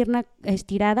una pierna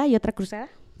estirada y otra cruzada,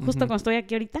 justo como estoy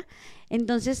aquí ahorita.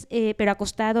 Entonces, pero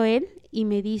acostado él, y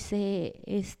me dice,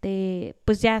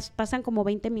 pues ya pasan como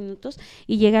 20 minutos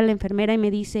y llega la enfermera y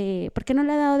me dice, ¿por qué no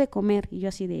le ha dado de comer? Y yo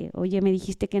así de, oye, me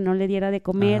dijiste que no le diera de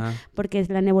comer. Ajá. Porque es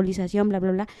la nebulización, bla,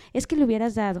 bla, bla. Es que le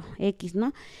hubieras dado X,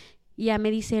 ¿no? Y ya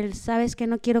me dice él, ¿sabes qué?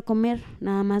 No quiero comer,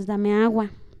 nada más dame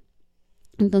agua.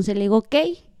 Entonces le digo, ok,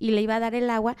 y le iba a dar el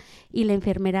agua y la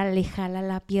enfermera le jala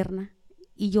la pierna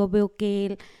y yo veo que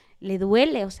él le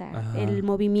duele, o sea, ajá, el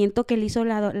movimiento que le hizo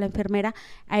la enfermera,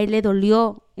 a él le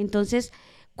dolió. Entonces,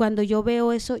 cuando yo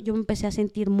veo eso, yo me empecé a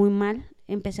sentir muy mal,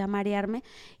 empecé a marearme,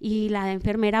 y la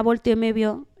enfermera volteó y me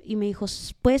vio y me dijo,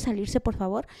 ¿puede salirse, por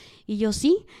favor? Y yo,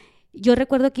 sí. Yo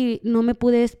recuerdo que no me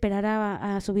pude esperar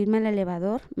a subirme al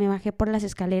elevador, me bajé por las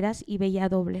escaleras y veía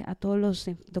doble a todos los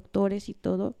doctores y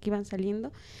todo que iban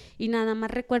saliendo, y nada más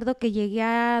recuerdo que llegué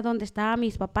a donde estaban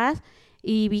mis papás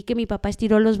y vi que mi papá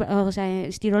estiró los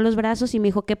brazos y me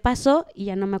dijo, ¿qué pasó? Y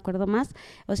ya no me acuerdo más.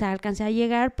 O sea, alcancé a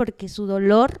llegar porque su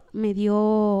dolor me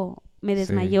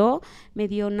desmayó, sí, me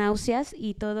dio náuseas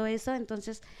y todo eso.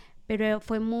 Entonces, pero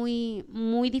fue muy,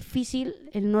 muy difícil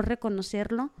el no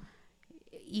reconocerlo,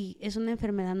 y es una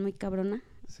enfermedad muy cabrona,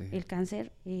 sí, el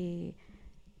cáncer.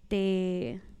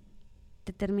 Te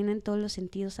termina en todos los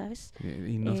sentidos, ¿sabes?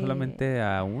 Y no solamente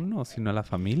a uno, sino a la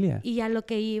familia. Y a lo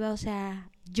que iba, o sea,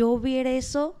 yo ver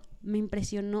eso me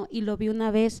impresionó y lo vi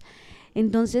una vez.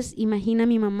 Entonces, imagina a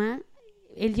mi mamá,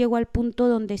 él llegó al punto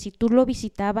donde si tú lo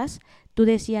visitabas, tú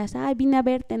decías, ay, vine a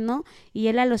verte, ¿no? Y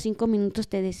él a los 5 minutos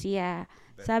te decía,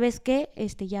 ¿sabes qué?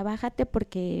 Ya bájate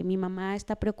porque mi mamá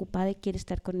está preocupada y quiere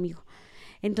estar conmigo.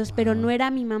 Entonces, wow, pero no era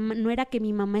mi mamá, no era que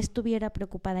mi mamá estuviera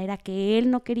preocupada, era que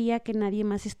él no quería que nadie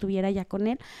más estuviera ya con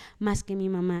él, más que mi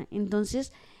mamá.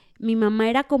 Entonces, mi mamá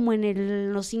era como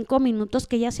en los 5 minutos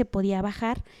que ella se podía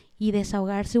bajar y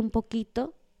desahogarse un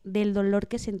poquito del dolor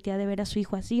que sentía de ver a su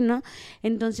hijo así, ¿no?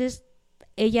 Entonces,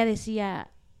 ella decía,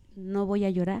 no voy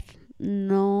a llorar,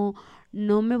 no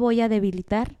me voy a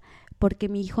debilitar, porque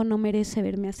mi hijo no merece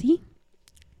verme así,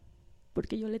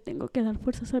 porque yo le tengo que dar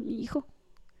fuerzas a mi hijo.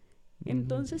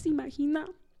 Entonces, imagina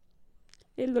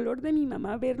el dolor de mi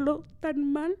mamá, verlo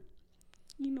tan mal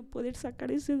y no poder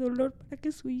sacar ese dolor para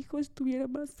que su hijo estuviera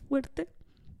más fuerte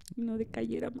y no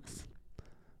decayera más.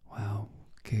 Wow,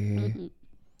 qué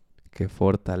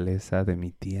fortaleza de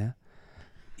mi tía.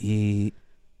 Y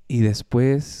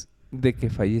después de que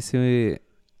fallece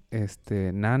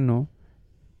Nano,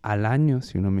 al año,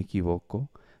 si no me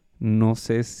equivoco, no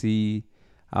sé si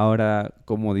ahora,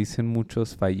 como dicen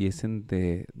muchos, fallecen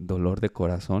de dolor de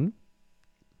corazón.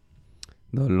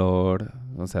 Dolor,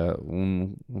 o sea,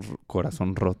 un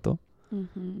corazón roto.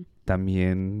 Uh-huh.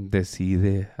 También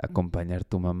decide acompañar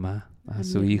tu mamá a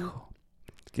su hijo.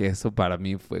 Que eso para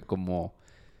mí fue como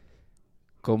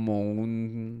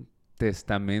un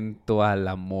testamento al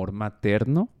amor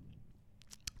materno,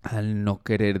 al no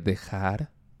querer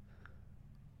dejar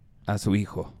a su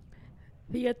hijo.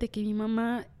 Fíjate que mi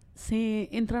mamá se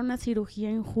entra a una cirugía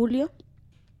en julio,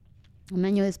 un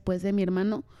año después de mi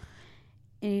hermano.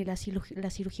 La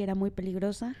cirugía era muy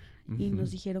peligrosa, uh-huh, y nos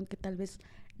dijeron que tal vez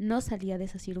no salía de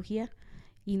esa cirugía,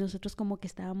 y nosotros como que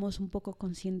estábamos un poco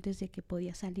conscientes de que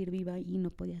podía salir viva y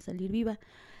no podía salir viva.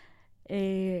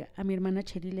 A mi hermana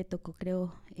Cheli le tocó,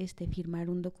 creo, firmar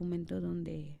un documento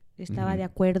donde estaba, uh-huh, de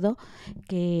acuerdo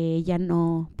que ella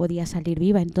no podía salir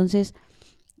viva. Entonces,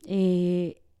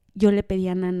 yo le pedí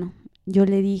a Nano, yo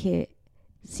le dije,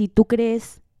 si tú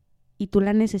crees y tú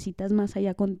la necesitas más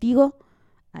allá contigo,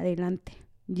 adelante,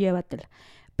 llévatela.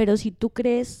 pero si tú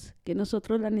crees que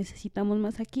nosotros la necesitamos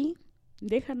más aquí,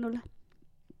 déjanosla.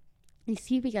 Y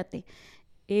sí, fíjate,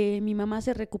 mi mamá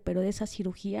se recuperó de esa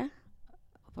cirugía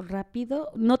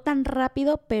rápido, no tan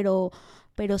rápido, pero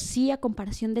sí a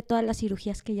comparación de todas las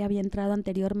cirugías que ya había entrado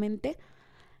anteriormente.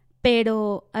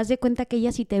 Pero haz de cuenta que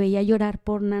ella, si te veía llorar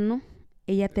por Nano,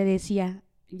 ella te decía,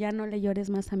 ya no le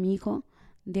llores más a mi hijo,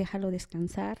 déjalo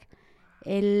descansar.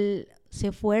 Él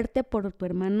sé fuerte por tu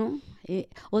hermano.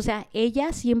 O sea,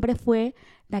 ella siempre fue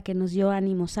la que nos dio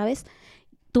ánimo, ¿sabes?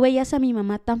 Tú veías a mi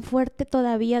mamá tan fuerte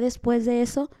todavía después de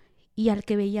eso, y al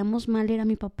que veíamos mal era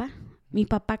mi papá. Mi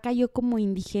papá cayó como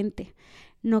indigente.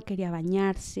 No quería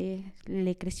bañarse,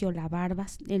 le creció la barba,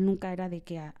 él nunca era de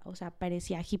que, o sea,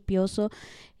 parecía hipioso,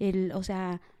 o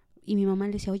sea, y mi mamá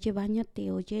le decía, oye,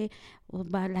 báñate, oye,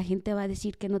 la gente va a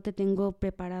decir que no te tengo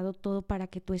preparado todo para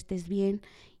que tú estés bien.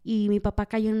 Y mi papá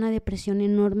cayó en una depresión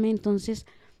enorme, entonces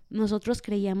nosotros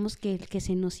creíamos que el que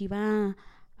se nos iba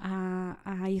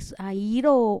a ir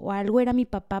o algo era mi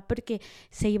papá, porque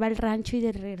se iba al rancho y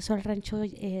de regreso al rancho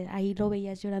ahí lo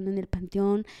veías llorando en el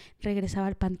panteón, regresaba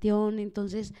al panteón.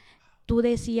 Entonces tú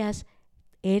decías,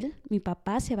 mi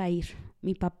papá se va a ir,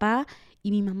 mi papá. Y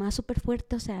mi mamá súper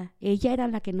fuerte, o sea, ella era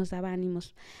la que nos daba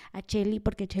ánimos a Chely,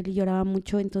 porque Chely lloraba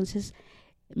mucho. Entonces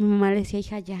mi mamá le decía,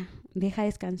 hija, ya, deja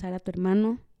descansar a tu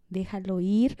hermano, déjalo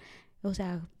ir. O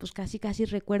sea, pues casi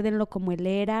recuérdenlo como él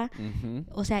era. Uh-huh.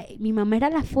 O sea, mi mamá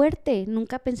era la fuerte,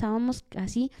 nunca pensábamos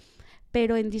así.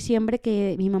 Pero en diciembre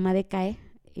que mi mamá decae,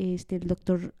 el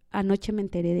doctor, anoche me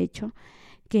enteré de hecho,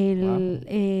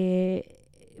 que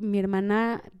mi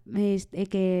hermana,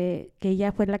 que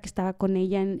ella fue la que estaba con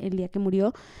ella el día que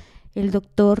murió, el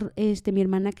doctor, mi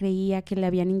hermana creía que le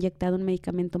habían inyectado un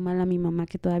medicamento mal a mi mamá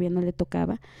que todavía no le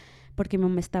tocaba, porque mi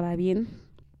mamá estaba bien.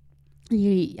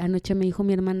 Y anoche me dijo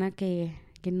mi hermana que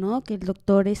no, que el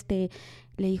doctor le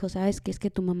dijo, ¿sabes qué? Es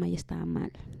que tu mamá ya estaba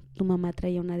mal. Tu mamá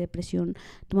traía una depresión,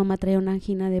 tu mamá traía una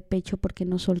angina de pecho porque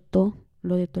no soltó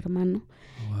lo de tu hermano.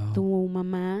 Wow. Tu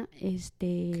mamá,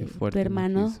 tu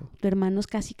hermano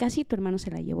casi tu hermano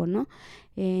se la llevó, ¿no?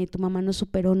 Tu mamá no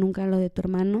superó nunca lo de tu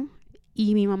hermano.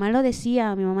 Y mi mamá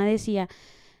decía,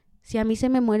 si a mí se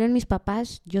me mueren mis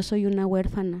papás, yo soy una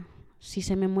huérfana. Si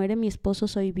se me muere mi esposo,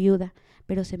 soy viuda.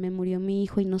 Pero se me murió mi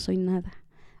hijo y no soy nada.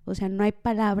 O sea, no hay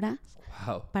palabras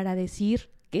para decir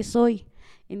que soy.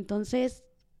 Entonces,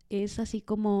 es así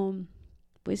como,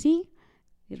 pues sí,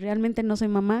 realmente no soy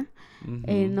mamá,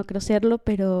 uh-huh. No creo serlo,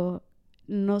 pero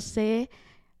no sé,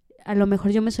 a lo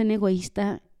mejor yo me sueno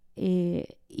egoísta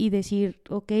y decir,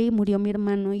 ok, murió mi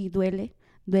hermano y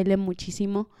duele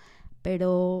muchísimo,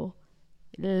 pero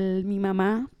mi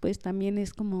mamá, pues también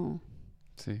es como,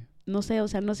 sí. No sé, o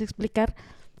sea, no sé explicar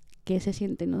qué se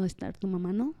siente no estar tu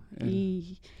mamá, ¿no?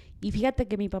 Y fíjate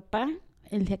que mi papá,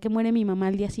 el día que muere mi mamá,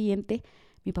 al día siguiente,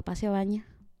 mi papá se baña,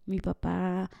 mi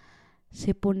papá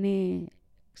se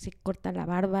corta la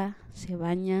barba, se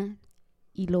baña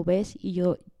y lo ves, y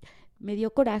yo, me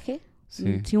dio coraje,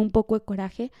 sí, un poco de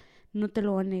coraje, no te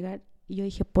lo voy a negar. Y yo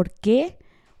dije, ¿por qué?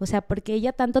 O sea, porque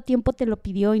ella tanto tiempo te lo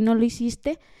pidió y no lo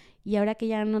hiciste, y ahora que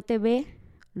ya no te ve,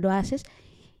 lo haces.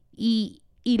 Y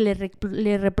le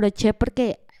reproché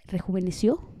porque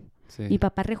rejuveneció. Sí. Mi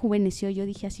papá rejuveneció. Yo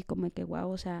dije así como que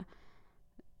wow, o sea,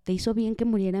 te hizo bien que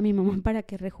muriera mi mamá para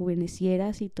que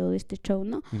rejuvenecieras y todo este show,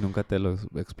 ¿no? ¿Y nunca te lo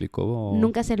explicó? ¿O?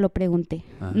 Nunca se lo pregunté.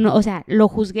 No, o sea, lo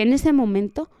juzgué en ese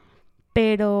momento,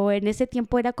 pero en ese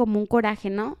tiempo era como un coraje,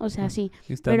 ¿no? O sea, sí.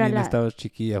 ¿Y también estabas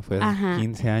chiquilla? ¿Fue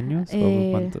 15 años?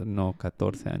 ¿O cuánto? No,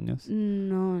 14 años.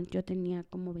 No, yo tenía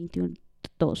como 21.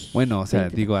 Bueno, o sea,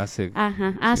 20. Digo hace...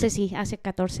 Ajá, hace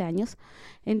 14 años.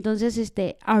 Entonces,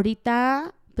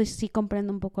 ahorita, pues sí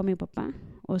comprendo un poco a mi papá.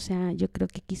 O sea, yo creo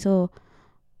que quiso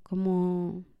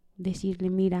como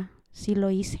decirle, mira, sí lo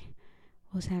hice.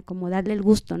 O sea, como darle el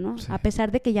gusto, ¿no? Sí. A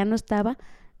pesar de que ya no estaba,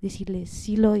 decirle,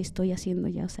 sí lo estoy haciendo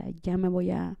ya. O sea, ya me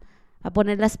voy a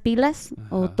poner las pilas.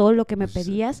 Ajá. O todo lo que me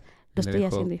pedías, lo estoy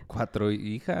haciendo yo. 4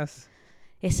 hijas.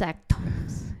 Exacto.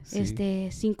 Sí.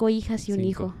 5 hijas y un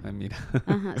hijo. Ay, mira.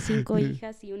 Ajá, 5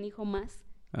 hijas y un hijo más.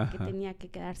 Ajá. Que tenía que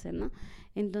quedarse, ¿no?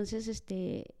 Entonces,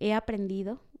 he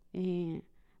aprendido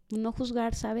no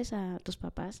juzgar, ¿sabes? A tus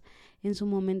papás. En su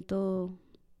momento,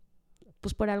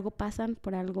 pues por algo pasan,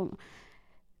 por algo.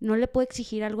 No le puedo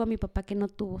exigir algo a mi papá que no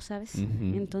tuvo, ¿sabes?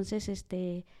 Uh-huh. Entonces,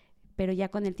 pero ya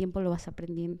con el tiempo lo vas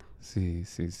aprendiendo. Sí.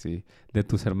 De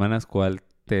tus hermanas, ¿cuál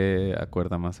te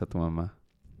acuerda más a tu mamá?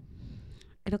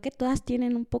 creo que todas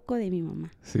tienen un poco de mi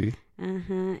mamá. Sí.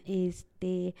 Ajá,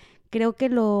 creo que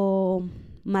lo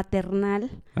maternal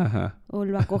o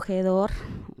lo acogedor,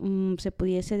 se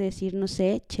pudiese decir, no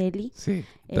sé, Cheli. Sí,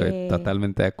 estoy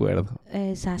totalmente de acuerdo.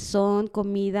 Sazón,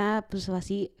 comida, pues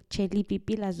así, Cheli y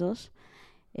Pipi, las dos.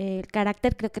 El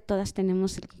carácter, creo que todas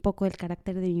tenemos un poco el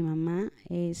carácter de mi mamá,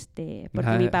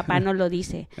 porque mi papá no lo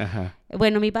dice. Ajá.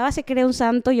 Bueno, mi papá se cree un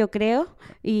santo, yo creo,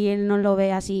 y él no lo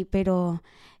ve así, pero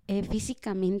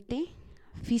físicamente,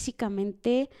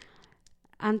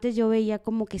 antes yo veía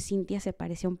como que Cintia se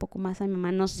parecía un poco más a mi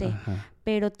mamá, no sé, Ajá.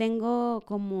 pero tengo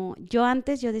como, yo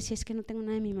decía, es que no tengo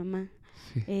nada de mi mamá,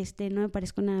 sí. No me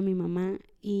parezco nada a mi mamá,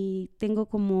 y tengo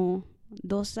como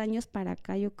 2 años para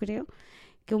acá, yo creo,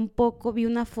 que un poco vi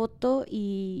una foto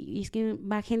y es que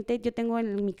va gente, yo tengo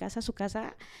en mi casa, su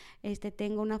casa,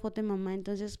 tengo una foto de mamá,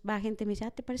 entonces va gente y me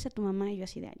dice, ¿te parece a tu mamá? Y yo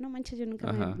así de, no manches, yo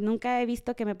nunca he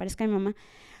visto que me parezca a mi mamá,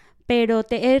 pero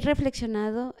he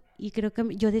reflexionado y creo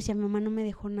que yo decía, mi mamá no me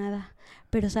dejó nada,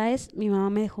 pero ¿sabes? Mi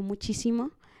mamá me dejó muchísimo,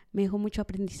 me dejó mucho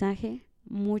aprendizaje,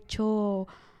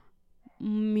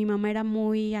 mi mamá era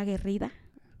muy aguerrida,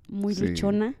 muy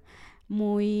luchona,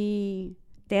 muy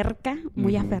terca,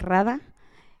 muy aferrada,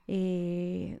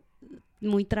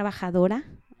 muy trabajadora,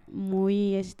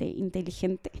 muy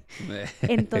inteligente.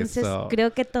 Entonces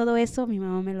creo que todo eso mi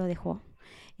mamá me lo dejó.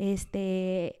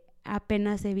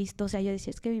 Apenas he visto, o sea, yo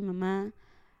decía, es que mi mamá,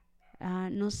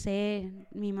 no sé,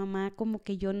 mi mamá como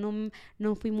que yo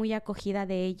no fui muy acogida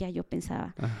de ella, yo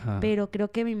pensaba. Ajá. Pero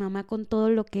creo que mi mamá, con todo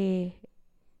lo que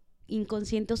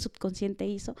inconsciente o subconsciente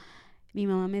hizo, mi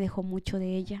mamá me dejó mucho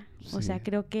de ella. Sí. O sea,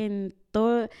 creo que en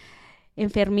todo,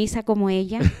 enfermiza como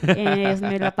ella,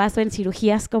 me la paso en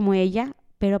cirugías como ella,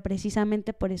 pero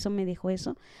precisamente por eso me dejó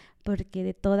eso, porque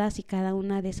de todas y cada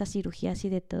una de esas cirugías y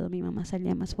de todo, mi mamá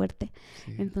salía más fuerte.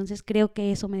 Sí. Entonces creo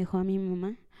que eso me dejó a mi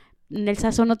mamá. El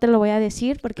sazón no te lo voy a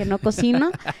decir porque no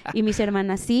cocino y mis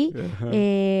hermanas sí.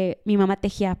 Mi mamá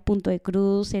tejía punto de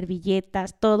cruz,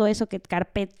 servilletas, todo eso,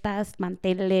 carpetas,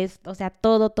 manteles, o sea,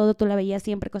 todo tú la veías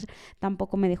siempre,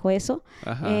 tampoco me dejó eso.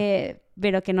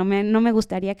 Pero que no me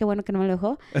gustaría, qué bueno que no me lo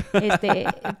dejó,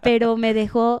 pero me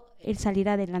dejó el salir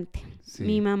adelante. Sí.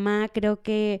 Mi mamá creo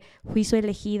que fui su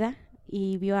elegida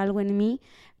y vio algo en mí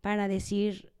para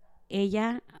decir,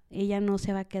 ella no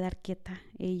se va a quedar quieta,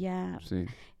 ella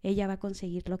va a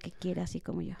conseguir lo que quiera, así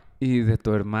como yo. ¿Y de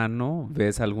tu hermano,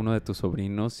 ves a alguno de tus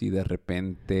sobrinos y de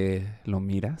repente lo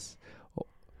miras?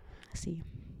 Sí.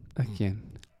 ¿A quién?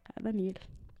 A Daniel.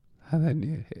 A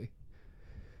Daniel.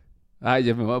 Ay,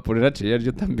 ya me voy a poner a chillar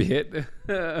yo también.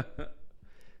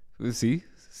 Pues sí,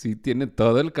 tiene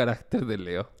todo el carácter de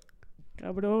Leo.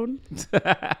 Cabrón.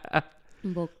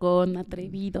 Bocón,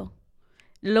 atrevido.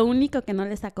 Lo único que no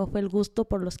le sacó fue el gusto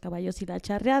por los caballos y la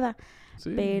charreada.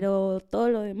 Sí. Pero todo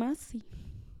lo demás, sí.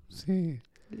 Sí.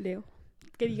 Leo.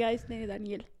 Que diga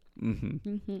Daniel.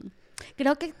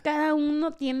 Creo que cada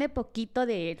uno tiene poquito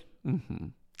de él.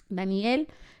 Daniel,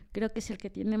 creo que es el que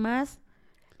tiene más.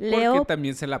 Leo. Porque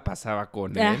también se la pasaba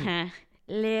con él. Ajá.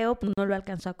 Leo, pues no lo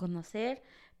alcanzó a conocer.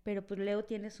 Pero pues Leo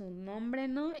tiene su nombre,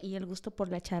 ¿no? Y el gusto por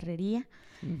la charrería.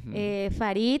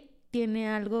 Farid tiene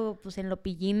algo, pues, en lo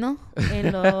pillino,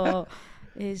 en lo,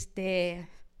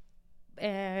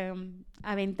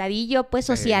 aventadillo, pues,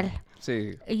 social.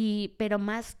 Sí. Pero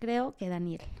más creo que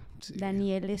Daniel. Sí.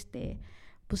 Daniel,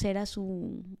 pues, era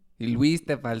su... Y Luis,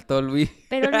 te faltó Luis.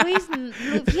 Pero Luis,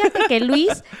 fíjate que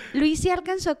Luis sí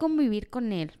alcanzó a convivir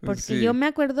con él. Porque yo me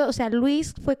acuerdo, o sea,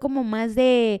 Luis fue como más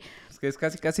de... Es que es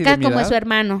casi de mi como edad. su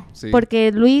hermano. Sí.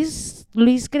 Porque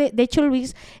de hecho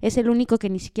Luis es el único que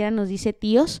ni siquiera nos dice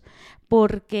tíos,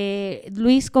 porque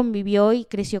Luis convivió y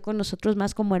creció con nosotros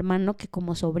más como hermano que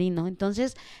como sobrino.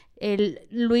 Entonces,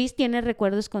 Luis tiene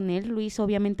recuerdos con él. Luis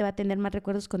obviamente va a tener más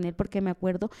recuerdos con él porque me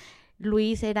acuerdo,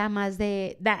 Luis era más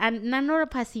a Nano lo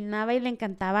fascinaba y le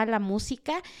encantaba la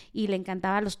música y le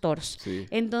encantaban los toros. Sí.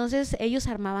 Entonces, ellos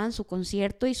armaban su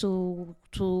concierto y su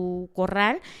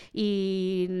corral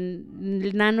y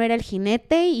Nano era el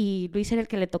jinete y Luis era el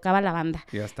que le tocaba la banda.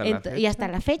 Y hasta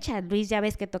la fecha. Luis ya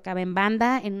ves que tocaba en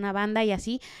una banda y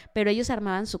así, pero ellos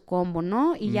armaban su combo,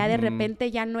 ¿no? Y ya de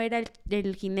repente ya no era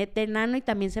el jinete Nano y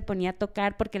también se ponía a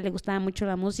tocar porque le gustaba mucho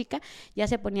la música, ya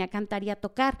se ponía a cantar y a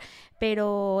tocar,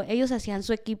 pero ellos hacían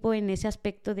su equipo en ese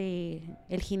aspecto de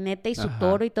el jinete y su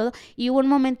toro y todo, y hubo un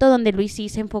momento donde Luis sí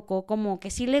se enfocó como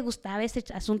que sí le gustaba ese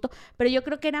asunto, pero yo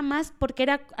creo que era más porque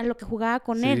era a lo que jugaba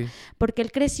con él, porque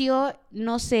él creció,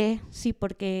 no sé si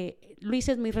porque Luis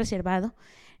es muy reservado,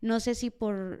 no sé si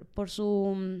por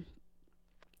su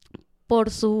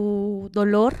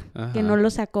dolor, que no lo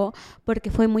sacó,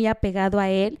 porque fue muy apegado a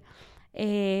él.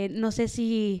 No sé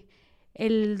si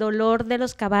el dolor de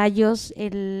los caballos,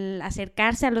 el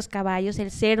acercarse a los caballos, el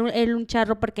ser él un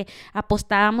charro, porque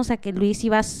apostábamos a que Luis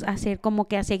iba a hacer como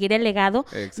que a seguir el legado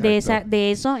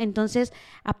de eso, entonces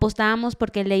apostábamos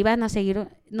porque le iban a seguir,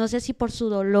 no sé si por su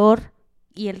dolor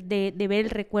y el de ver el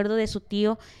recuerdo de su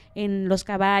tío en los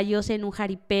caballos, en un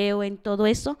jaripeo, en todo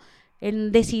eso,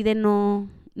 él decide no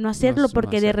hacerlo,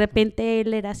 porque de repente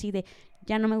él era así de,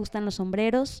 ya no me gustan los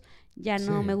sombreros, ya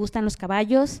no me gustan los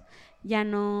caballos, ya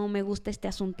no me gusta este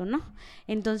asunto, ¿no?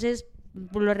 Entonces,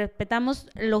 lo respetamos,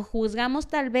 lo juzgamos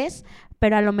tal vez,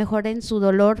 pero a lo mejor en su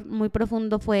dolor muy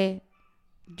profundo fue,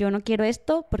 yo no quiero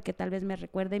esto porque tal vez me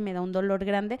recuerde y me da un dolor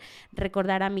grande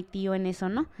recordar a mi tío en eso,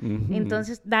 ¿no? Uh-huh.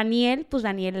 Entonces, Daniel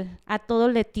a todo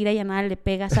le tira y a nada le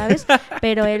pega, ¿sabes?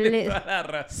 Pero él...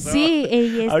 Sí,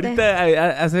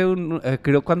 ahorita,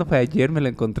 creo cuando fue ayer, me lo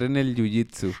encontré en el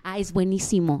jiu-jitsu. Es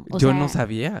buenísimo. Yo no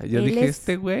sabía. Yo dije,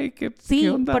 este güey, ¿qué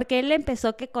onda? Porque él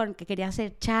empezó que quería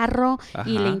ser charro. Ajá.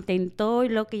 Y le intentó y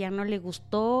luego que ya no le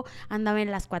gustó, andaba en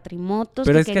las cuatrimotos.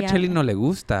 Pero que a Chely no le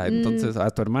gusta, entonces, a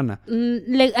tu hermana.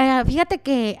 Fíjate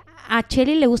que a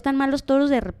Chely le gustan más los toros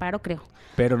de reparo, creo.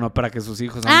 Pero no para que sus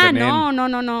hijos anden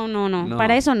no.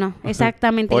 Para eso no,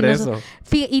 exactamente. Por eso.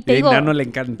 Y te digo... no le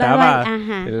encantaba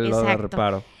lo de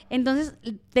reparo. Entonces,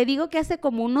 te digo que hace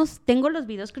como tengo los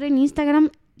videos creo en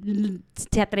Instagram,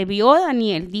 se atrevió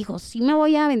Daniel, dijo, sí me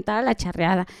voy a aventar a la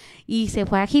charreada. Y se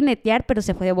fue a jinetear, pero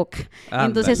se fue de boca.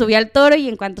 Entonces subió al toro y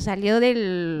en cuanto salió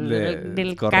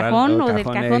del cajón o del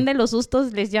cajón de los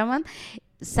sustos, les llaman...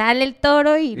 Sale el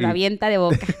toro y lo avienta de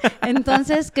boca.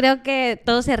 Entonces creo que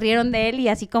todos se rieron de él y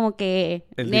así como que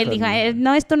él dijo,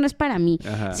 no, esto no es para mí.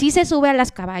 Ajá. Sí se sube a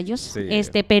los caballos,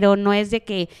 pero no es de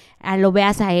que lo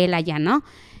veas a él allá, ¿no?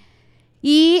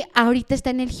 Y ahorita está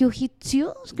en el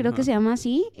jiu-jitsu, creo que se llama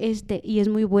así, y es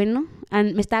muy bueno.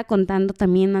 Me estaba contando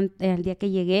también al día que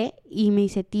llegué y me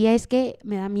dice, tía, es que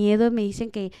me da miedo, me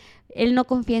dicen que él no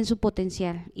confía en su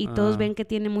potencial y todos ven que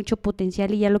tiene mucho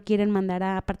potencial y ya lo quieren mandar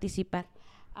a participar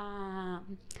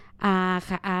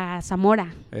a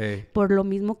Zamora, por lo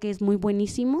mismo que es muy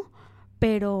buenísimo,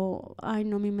 pero a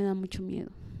mí me da mucho miedo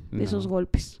de esos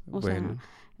golpes, sea,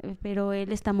 pero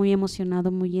él está muy emocionado,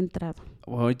 muy entrado.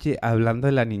 Oye, hablando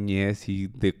de la niñez y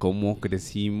de cómo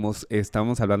crecimos,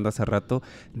 estábamos hablando hace rato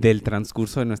del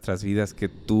transcurso de nuestras vidas, que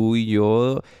tú y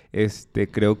yo,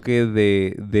 creo que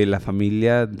de la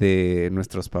familia de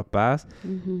nuestros papás,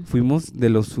 uh-huh, fuimos de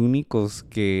los únicos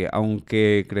que,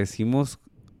 aunque crecimos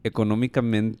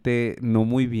económicamente no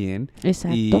muy bien,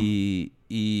 exacto,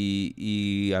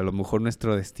 y a lo mejor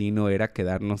nuestro destino era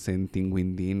quedarnos en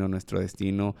Tinguindín, o nuestro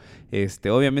destino,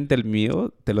 obviamente el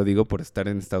mío, te lo digo por estar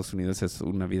en Estados Unidos, es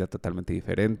una vida totalmente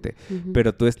diferente, uh-huh,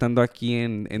 pero tú estando aquí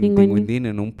en Tinguindín,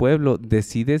 en un pueblo,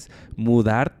 decides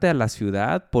mudarte a la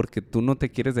ciudad porque tú no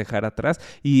te quieres dejar atrás,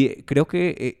 y creo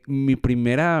que mi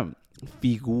primera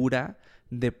figura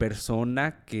de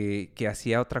persona que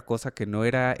hacía otra cosa que no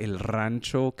era el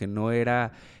rancho, que no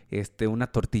era una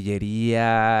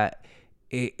tortillería,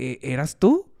 eras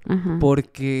tú. Ajá.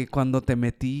 Porque cuando te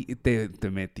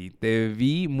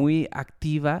vi muy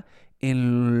activa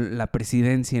en la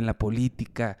presidencia, en la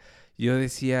política. Yo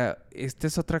decía, esta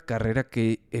es otra carrera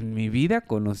que en mi vida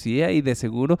conocía, y de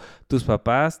seguro tus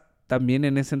papás también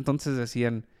en ese entonces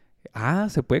decían,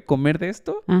 ¿se puede comer de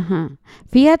esto? Ajá.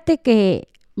 Fíjate que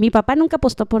mi papá nunca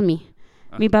apostó por mí.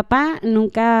 Mi papá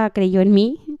nunca creyó en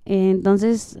mí.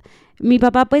 Entonces, mi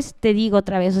papá, pues, te digo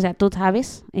otra vez, o sea, tú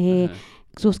sabes,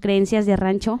 sus creencias de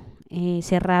rancho,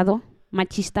 cerrado,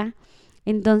 machista.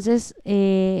 Entonces,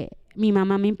 mi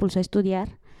mamá me impulsó a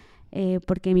estudiar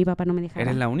porque mi papá no me dejaba.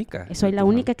 ¿Eres la única? Soy la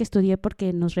única que estudié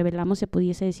porque nos rebelamos, se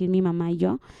pudiese decir, mi mamá y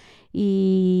yo.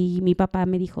 Y mi papá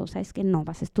me dijo, ¿sabes qué? No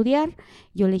vas a estudiar.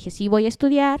 Yo le dije, sí, voy a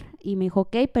estudiar. Y me dijo,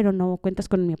 ok, pero no cuentas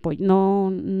con mi apoyo.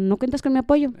 No cuentas con mi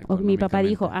apoyo. O mi papá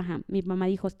dijo, mi mamá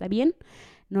dijo, está bien,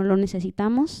 no lo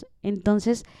necesitamos.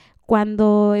 Entonces,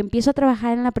 cuando empiezo a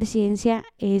trabajar en la presidencia,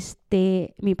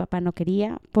 mi papá no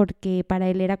quería, porque para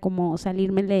él era como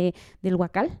salirme del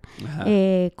huacal.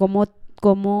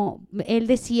 Como él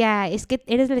decía, es que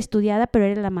eres la estudiada, pero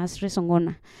eres la más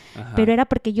rezongona. Ajá. Pero era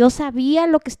porque yo sabía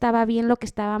lo que estaba bien, lo que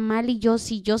estaba mal, y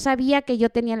si yo sabía que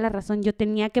yo tenía la razón, yo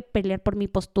tenía que pelear por mi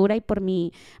postura y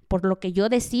por lo que yo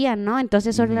decía, ¿no?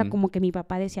 Entonces eso, uh-huh, era como que mi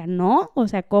papá decía, no, o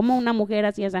sea, ¿cómo una mujer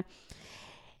así? O sea,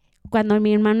 cuando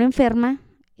mi hermano enferma,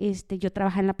 yo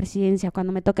trabajaba en la presidencia,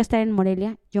 cuando me toca estar en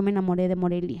Morelia, yo me enamoré de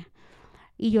Morelia.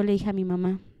 Y yo le dije a mi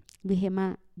mamá,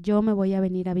 yo me voy a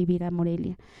venir a vivir a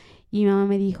Morelia. Y mi mamá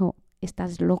me dijo,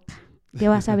 estás loca, ¿qué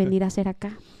vas a venir a hacer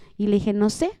acá? Y le dije, no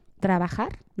sé,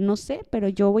 trabajar, no sé, pero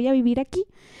yo voy a vivir aquí.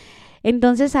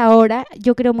 Entonces ahora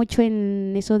yo creo mucho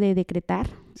en eso de decretar,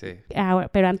 Sí.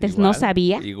 Pero antes Igual, no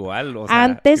sabía. Igual, o sea,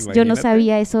 Antes yo no imagínate.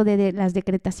 sabía eso de las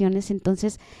decretaciones,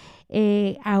 entonces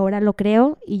ahora lo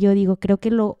creo y yo digo, creo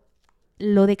que lo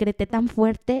decreté tan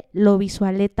fuerte, lo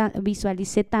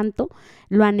visualicé tanto,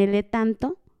 lo anhelé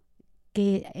tanto,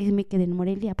 que me quedé en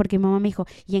Morelia, porque mi mamá me dijo,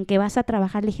 ¿y en qué vas a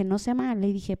trabajar? Le dije, no sé, ma, le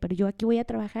dije, pero yo aquí voy a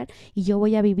trabajar y yo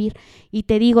voy a vivir. Y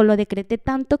te digo, lo decreté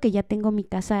tanto que ya tengo mi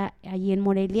casa allí en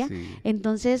Morelia. Sí.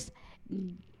 Entonces,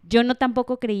 yo no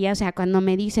tampoco creía, o sea, cuando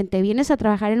me dicen, te vienes a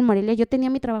trabajar en Morelia, yo tenía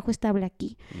mi trabajo estable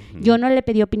aquí. Ujú. Yo no le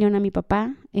pedí opinión a mi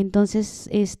papá, entonces,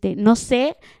 no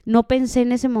sé, no pensé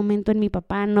en ese momento en mi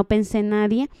papá, no pensé en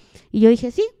nadie. Y yo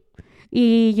dije, sí.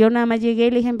 Y yo nada más llegué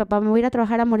y le dije a mi papá, me voy a ir a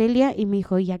trabajar a Morelia. Y me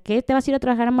dijo, ¿y a qué te vas a ir a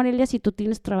trabajar a Morelia si tú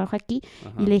tienes trabajo aquí?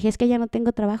 Ajá. Y le dije, es que ya no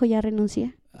tengo trabajo, ya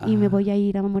renuncié y me Ah. voy a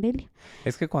ir a Morelia.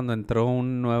 Es que cuando entró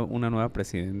una nueva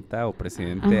presidenta o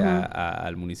presidente Ajá.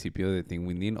 al municipio de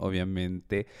Tinguindín,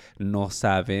 obviamente no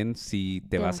saben si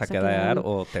te vas a quedar quedar ahí.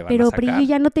 o te van a Pero sacar. yo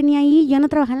ya no tenía ahí, yo ya no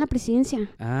trabajaba en la presidencia.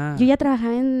 Ah, Yo ya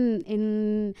trabajaba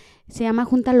se llama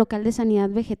Junta Local de Sanidad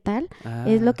Vegetal,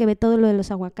 es lo que ve todo lo de los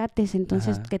aguacates,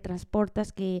 entonces Ajá. que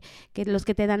transportas, que los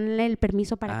que te dan el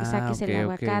permiso para que saques ok, el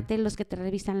aguacate, los que te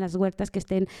revisan las huertas, que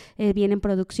estén bien en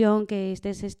producción, que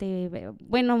estés,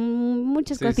 bueno,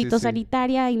 muchas Sí, cositas, sí.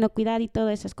 sanitaria, inocuidad y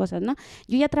todas esas cosas, ¿no?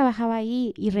 Yo ya trabajaba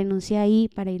ahí y renuncié ahí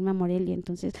para irme a Morelia,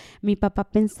 entonces mi papá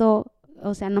pensó,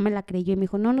 o sea, no me la creyó y me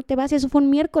dijo, no, no te vas, y eso fue un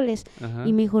miércoles, Ajá.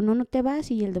 y me dijo, no, no te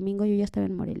vas, y el domingo yo ya estaba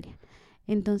en Morelia.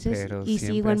 Entonces, Pero y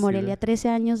siempre sigo en ha Morelia, sido 13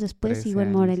 años después 13 sigo en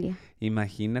años. Morelia.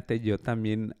 Imagínate, yo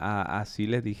también así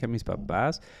le dije a mis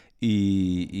papás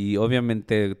y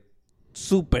obviamente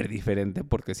súper diferente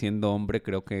porque siendo hombre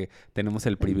creo que tenemos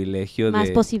el privilegio Más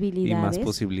de... posibilidades. Y más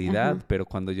posibilidad, Ajá. pero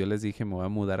cuando yo les dije me voy a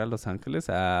mudar a Los Ángeles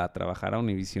a trabajar a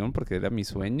Univisión porque era mi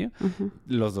sueño, Ajá.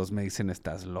 los dos me dicen,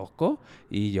 ¿estás loco?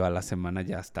 Y yo a la semana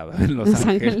ya estaba en Los Los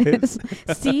Ángeles.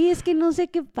 Sí, es que no sé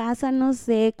qué pasa, no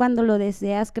sé, cuando lo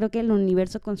deseas, creo que el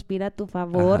universo conspira a tu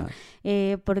favor,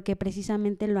 Ajá. porque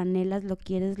precisamente lo anhelas, lo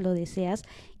quieres, lo deseas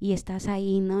y estás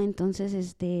ahí, ¿no?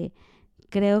 Entonces,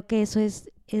 creo que eso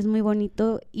es muy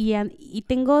bonito y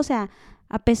tengo, o sea,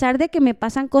 a pesar de que me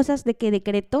pasan cosas de que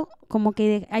decreto, como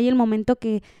que hay el momento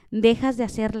que dejas de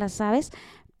hacerlas, ¿sabes?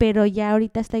 Pero ya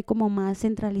ahorita estoy como más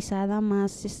centralizada,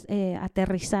 más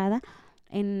aterrizada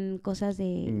en cosas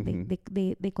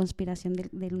de conspiración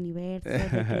del universo,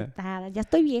 decretada. Ya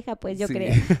estoy vieja, pues, yo Sí.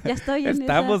 creo. Ya estoy en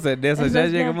Estamos en eso, ya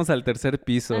llegamos al tercer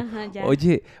piso. Ajá, ya.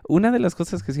 Oye, una de las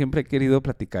cosas que siempre he querido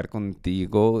platicar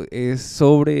contigo es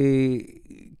sobre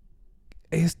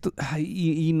esto,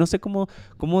 y no sé cómo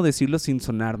decirlo sin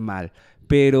sonar mal,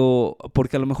 pero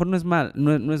porque a lo mejor no es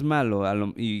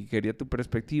malo, y quería tu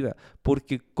perspectiva,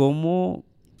 porque como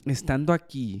estando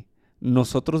aquí,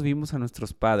 nosotros vimos a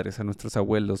nuestros padres, a nuestros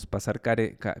abuelos pasar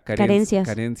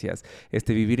carencias,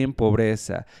 vivir en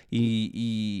pobreza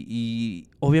y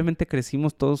obviamente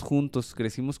crecimos todos juntos,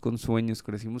 crecimos con sueños,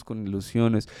 crecimos con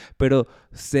ilusiones, pero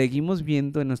seguimos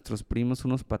viendo en nuestros primos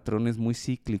unos patrones muy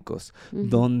cíclicos,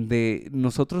 donde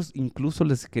nosotros incluso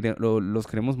los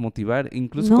queremos motivar,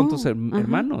 incluso con tus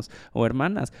hermanos o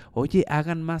hermanas, oye,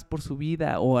 hagan más por su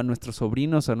vida, o a nuestros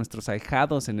sobrinos, a nuestros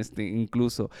ahijados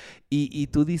incluso, y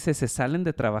tú dices, se salen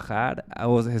de trabajar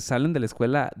o se salen de la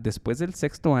escuela después del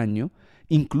 6º año,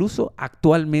 incluso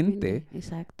actualmente,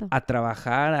 Exacto. a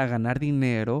trabajar, a ganar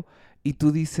dinero, y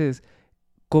tú dices,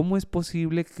 ¿cómo es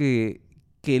posible que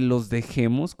los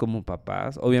dejemos como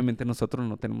papás? Obviamente nosotros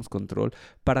no tenemos control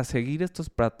para seguir estos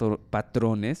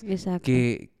patrones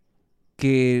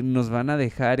que nos van a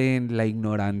dejar en la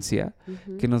ignorancia,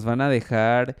 que nos van a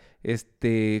dejar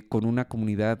con una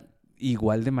comunidad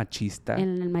igual de machista.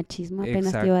 En el machismo,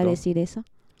 apenas Exacto. te iba a decir eso.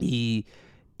 Y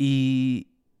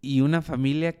una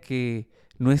familia que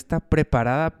no está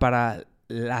preparada para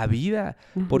la vida,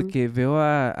 porque veo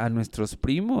a nuestros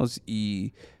primos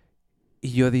y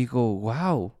yo digo,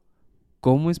 wow,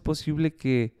 ¿cómo es posible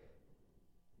que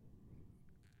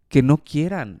no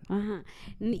quieran? Ajá.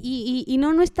 Y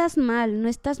no estás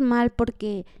mal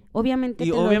porque obviamente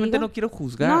y te obviamente lo digo. No quiero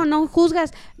juzgar. No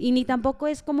juzgas y ni tampoco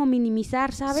es como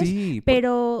minimizar, ¿sabes? Sí,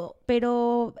 pero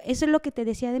eso es lo que te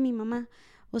decía de mi mamá.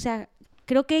 O sea,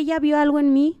 creo que ella vio algo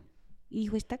en mí y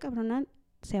dijo, esta cabrona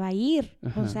se va a ir.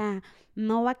 Ajá. O sea,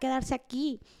 no va a quedarse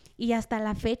aquí. Y hasta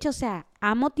la fecha, o sea,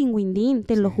 amo Tinguindín,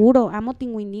 te lo juro, amo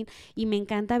Tinguindín y me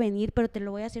encanta venir, pero te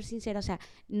lo voy a ser sincera, o sea,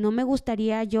 no me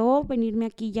gustaría yo venirme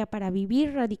aquí ya para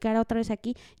vivir, radicar otra vez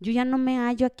aquí, yo ya no me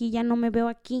hallo aquí, ya no me veo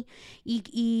aquí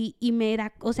y me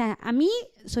da, o sea, a mí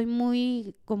soy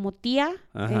muy como tía,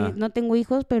 no tengo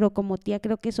hijos, pero como tía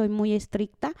creo que soy muy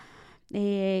estricta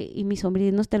y mis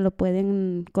sobrinos te lo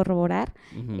pueden corroborar,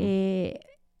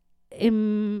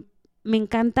 me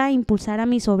encanta impulsar a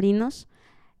mis sobrinos.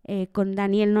 Con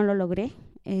Daniel no lo logré.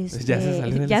 ¿Ya se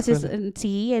salió de la escuela?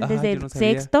 Sí, él Ajá, desde yo el no sabía.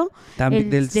 sexto.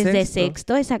 Desde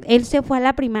sexto. exacto. Él se fue a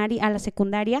la primaria, a la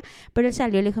secundaria, pero él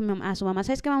salió y le dijo a su mamá,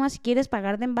 ¿sabes qué, mamá? Si quieres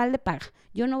pagar de embalde, paga.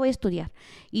 Yo no voy a estudiar.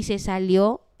 Y se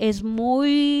salió, es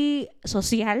muy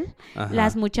social. Ajá.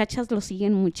 Las muchachas lo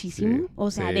siguen muchísimo, Sí,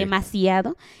 o sea, sí.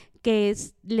 demasiado.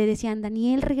 Le decían,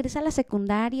 Daniel, regresa a la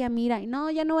secundaria, mira. Y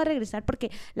no, ya no voy a regresar porque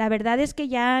la verdad es que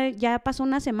ya pasó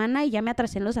una semana y ya me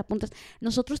atrasé en los apuntes.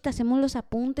 Nosotros te hacemos los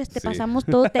apuntes, te Sí. pasamos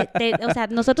todo, o sea,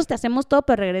 nosotros te hacemos todo,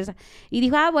 pero regresa. Y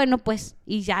dijo, bueno, pues,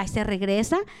 y ya se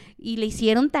regresa y le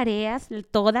hicieron tareas,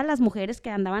 todas las mujeres que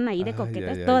andaban ahí de Ay,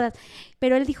 coquetas, ay, ay. todas.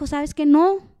 Pero él dijo, ¿sabes qué?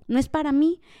 No es para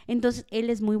mí. Entonces, él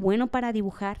es muy bueno para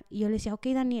dibujar. Y yo le decía, ok,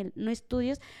 Daniel, no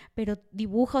estudies, pero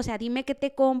dibuja, o sea, dime qué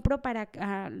te compro para,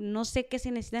 no sé qué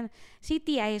se necesitan. Sí,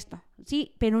 tía, esto.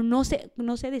 Sí, pero no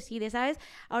se decide, ¿sabes?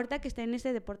 Ahorita que está en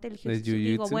ese deporte del jiu-jitsu,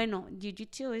 digo, bueno,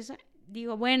 jiu-jitsu,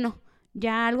 digo, bueno,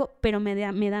 ya algo, pero me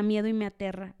da miedo y me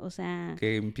aterra, o sea...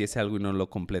 Que empiece algo y no lo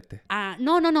complete.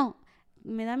 No,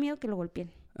 me da miedo que lo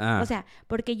golpeen. O sea,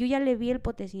 porque yo ya le vi el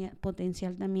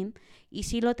potencial también y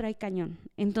sí lo trae cañón.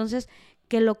 Entonces,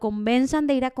 que lo convenzan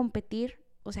de ir a competir,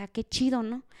 o sea, qué chido,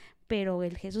 ¿no? Pero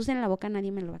el Jesús en la boca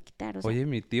nadie me lo va a quitar. O sea. Oye,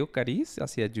 mi tío Caris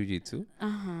hacía jiu-jitsu.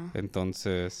 Ajá.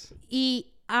 Entonces...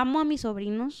 Y amo a mis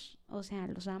sobrinos, o sea,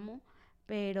 los amo,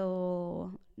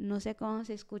 pero no sé cómo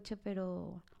se escuche,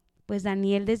 pero pues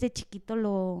Daniel desde chiquito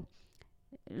lo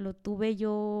tuve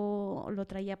yo, lo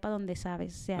traía para donde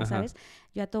sabes, o sea, Ajá. ¿sabes?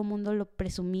 Yo a todo mundo lo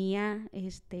presumía,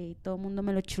 todo mundo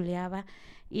me lo chuleaba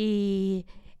y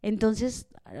entonces,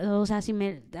 o sea, si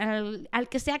al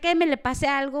que sea que me le pase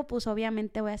algo, pues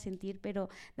obviamente voy a sentir, pero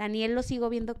Daniel lo sigo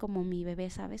viendo como mi bebé,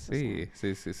 ¿sabes? O Sí,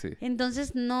 sea, sí.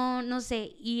 entonces, no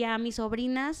sé, y a mis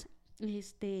sobrinas,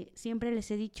 siempre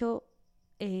les he dicho,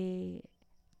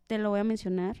 te lo voy a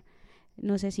mencionar,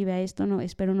 no sé si vea esto, no,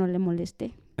 espero no le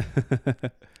moleste.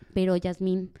 Pero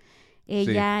Yasmín,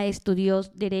 ella estudió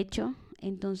Derecho,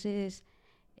 entonces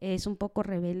es un poco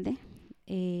rebelde,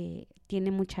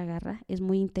 tiene mucha garra, es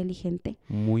muy inteligente.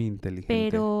 Muy inteligente.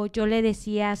 Pero yo le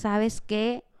decía, ¿sabes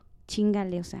qué?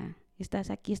 Chíngale, o sea, estás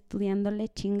aquí estudiándole,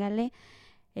 chíngale,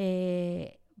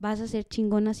 vas a ser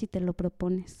chingona si te lo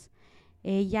propones.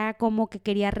 Ella como que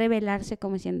quería rebelarse,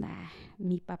 como diciendo,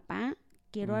 mi papá,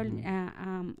 quiero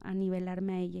a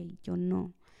nivelarme a ella, y yo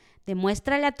no.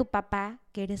 Demuéstrale a tu papá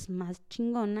que eres más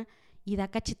chingona y da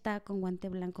cachetada con guante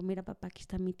blanco. Mira, papá, aquí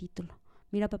está mi título.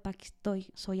 Mira, papá, aquí estoy,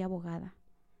 soy abogada.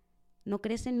 No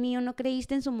crees en mí o no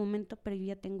creíste en su momento, pero yo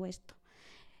ya tengo esto.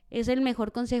 Es el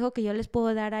mejor consejo que yo les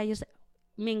puedo dar a ellos.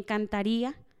 Me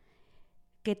encantaría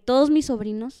que todos mis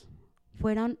sobrinos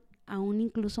fueran aún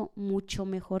incluso mucho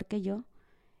mejor que yo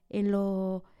en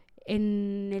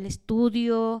el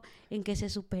estudio, en que se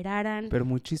superaran. Pero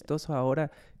muy chistoso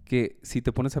ahora que si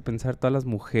te pones a pensar, todas las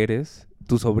mujeres,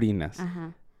 tus sobrinas,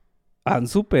 Ajá. han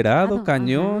superado Ajá.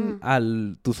 cañón a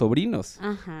tus sobrinos.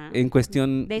 Ajá. En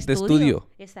cuestión de estudio.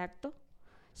 Exacto.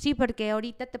 Sí, porque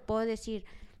ahorita te puedo decir...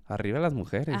 Arriba las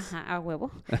mujeres. Ajá, a huevo.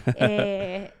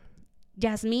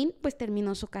 Yasmín, pues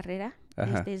terminó su carrera.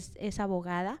 Es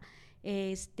abogada.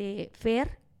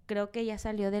 Fer, creo que ya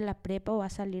salió de la prepa o va a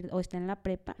salir, o está en la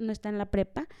prepa. No está en la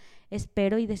prepa.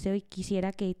 Espero y deseo y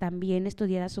quisiera que también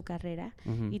estudiara su carrera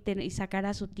y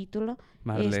sacara su título.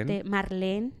 Marlene.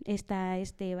 Marlene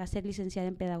va a ser licenciada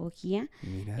en pedagogía.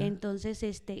 Mira.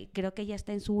 Entonces, creo que ya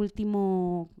está en su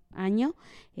último año.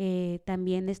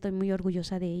 También estoy muy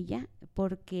orgullosa de ella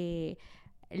porque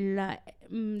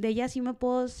de ella sí me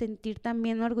puedo sentir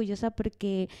también orgullosa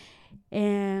porque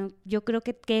yo creo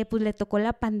que pues le tocó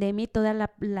la pandemia y toda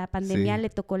la pandemia le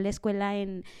tocó la escuela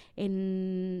en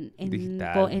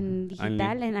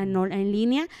digital, en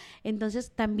línea.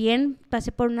 Entonces también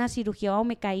pasé por una cirugía o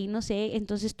me caí, no sé,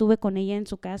 entonces estuve con ella en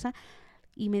su casa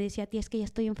y me decía, tía, es que ya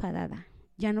estoy enfadada,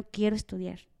 ya no quiero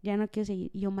estudiar, ya no quiero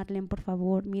seguir. Y yo, Marlene, por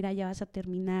favor, mira, ya vas a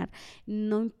terminar,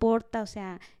 no importa, o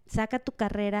sea, saca tu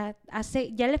carrera.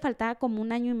 Ya le faltaba como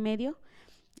 1 año y medio,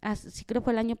 sí creo que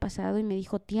fue el año pasado, y me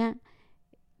dijo, tía,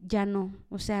 ya no,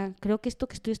 o sea, creo que esto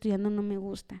que estoy estudiando no me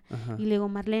gusta. Ajá. Y le digo,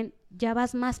 Marlene, ya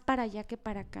vas más para allá que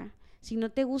para acá. Si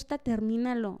no te gusta,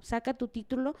 termínalo, saca tu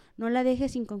título, no la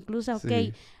dejes inconclusa, ¿ok?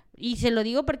 Sí. Y se lo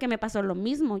digo porque me pasó lo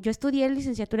mismo. Yo estudié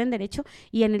licenciatura en Derecho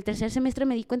y en el 3er semestre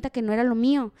me di cuenta que no era lo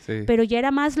mío, pero ya era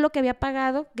más lo que había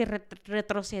pagado que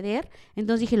retroceder.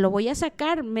 Entonces dije, lo voy a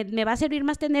sacar, me va a servir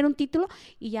más tener un título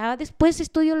y ya después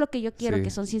estudio lo que yo quiero, que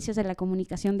son ciencias de la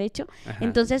comunicación, de hecho. Ajá.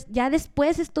 Entonces ya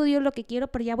después estudio lo que quiero,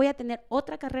 pero ya voy a tener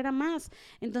otra carrera más.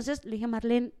 Entonces le dije a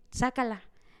Marlene, sácala.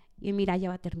 Y mira, ya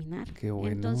va a terminar. Qué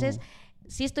bueno. Entonces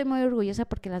sí estoy muy orgullosa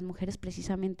porque las mujeres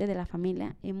precisamente de la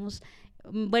familia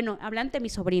bueno, hablando de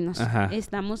mis sobrinos,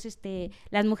 estamos,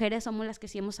 las mujeres somos las que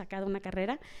sí hemos sacado una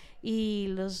carrera y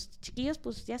los chiquillos,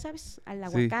 pues ya sabes, al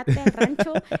aguacate, al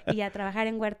rancho y a trabajar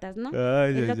en huertas, ¿no?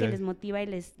 Es lo que les motiva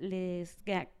y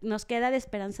nos queda de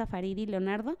esperanza Farid y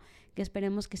Leonardo, que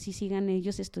esperemos que sí sigan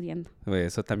ellos estudiando.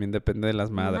 Eso también depende de las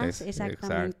madres.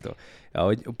 Exactamente. Exacto.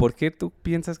 Oye, ¿por qué tú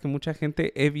piensas que mucha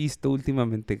gente, he visto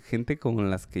últimamente, gente con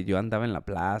las que yo andaba en la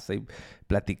plaza y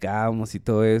platicábamos y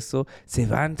todo eso, se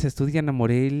estudian a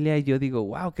Morelia y yo digo,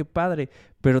 wow, qué padre,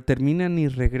 pero terminan y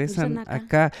regresan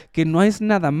acá, que no es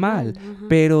nada mal,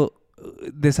 pero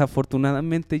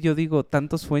desafortunadamente yo digo,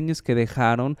 tantos sueños que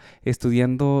dejaron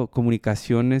estudiando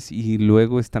comunicaciones y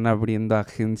luego están abriendo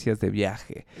agencias de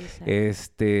viaje.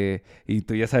 Exacto. Y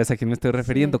tú ya sabes a quién me estoy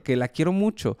refiriendo, que la quiero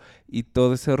mucho y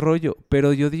todo ese rollo,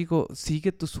 pero yo digo,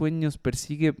 sigue tus sueños,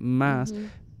 persigue más.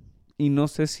 Y no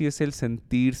sé si es el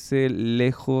sentirse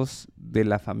lejos de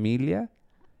la familia.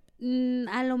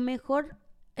 A lo mejor,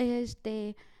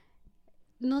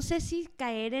 no sé si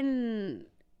caer en...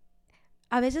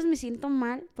 A veces me siento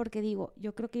mal porque digo,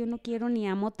 yo creo que yo no quiero ni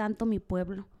amo tanto mi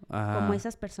pueblo como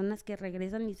esas personas que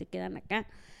regresan y se quedan acá.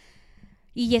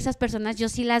 Y esas personas yo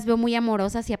sí las veo muy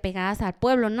amorosas y apegadas al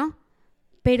pueblo, ¿no?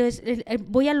 Pero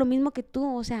voy a lo mismo que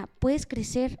tú, o sea, puedes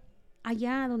crecer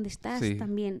allá donde estás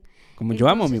también. Como yo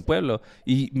amo mi pueblo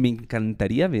y me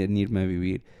encantaría venirme a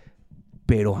vivir,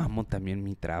 pero amo también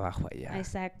mi trabajo allá.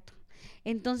 Exacto.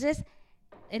 Entonces,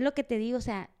 es lo que te digo, o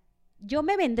sea, yo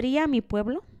me vendría a mi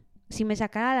pueblo si me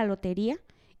sacara la lotería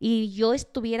y yo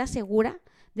estuviera segura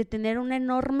de tener una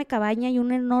enorme cabaña y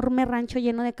un enorme rancho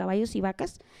lleno de caballos y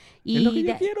vacas. Y es lo que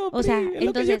yo quiero, o sea, es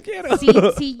entonces, lo que yo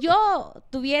quiero. Si yo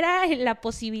tuviera la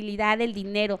posibilidad, el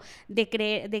dinero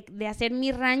de hacer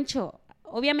mi rancho,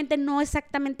 obviamente no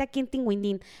exactamente aquí en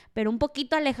Tinguindín, pero un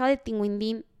poquito alejado de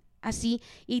Tinguindín, así,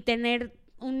 y tener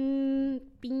un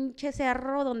pinche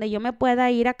cerro donde yo me pueda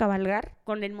ir a cabalgar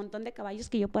con el montón de caballos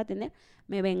que yo pueda tener,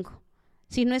 me vengo.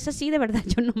 Si no es así, de verdad,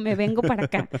 yo no me vengo para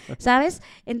acá, ¿sabes?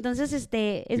 Entonces,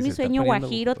 es mi sueño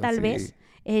guajiro, tal vez,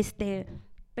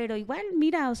 pero igual,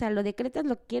 mira, o sea, lo decretas,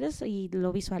 lo quieres y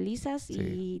lo visualizas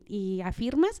y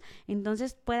afirmas,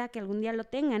 entonces pueda que algún día lo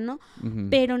tengan, ¿no?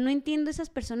 Pero no entiendo esas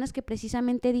personas que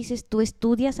precisamente dices, tú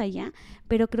estudias allá,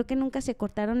 pero creo que nunca se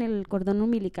cortaron el cordón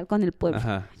umbilical con el pueblo.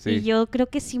 Y yo creo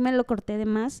que sí me lo corté de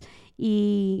más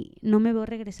y no me veo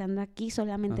regresando aquí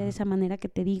solamente de esa manera que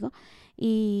te digo.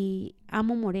 Y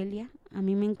amo Morelia, a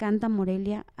mí me encanta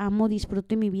Morelia,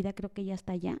 disfruto mi vida, creo que ya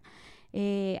está allá.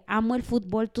 Amo el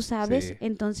fútbol, tú sabes,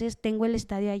 entonces tengo el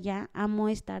estadio allá, amo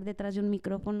estar detrás de un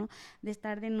micrófono, de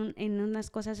estar en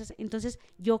unas cosas, entonces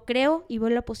yo creo y veo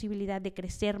la posibilidad de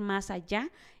crecer más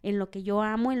allá en lo que yo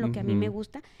amo, en lo que a mí me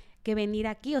gusta, que venir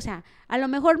aquí, o sea, a lo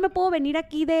mejor me puedo venir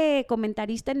aquí de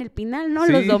comentarista en el Pinal, ¿no?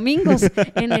 Los domingos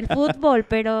en el fútbol,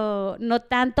 pero no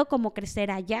tanto como crecer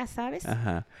allá, ¿sabes?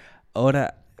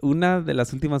 Ahora, una de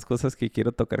las últimas cosas que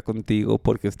quiero tocar contigo,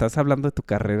 porque estás hablando de tu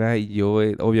carrera y yo,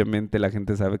 obviamente la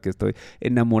gente sabe que estoy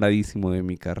enamoradísimo de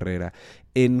mi carrera.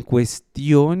 En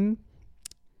cuestión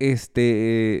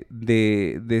de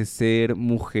ser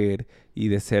mujer y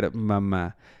de ser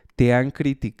mamá, ¿te han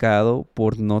criticado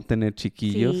por no tener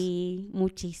chiquillos? Sí,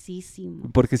 muchísimo.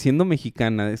 Porque siendo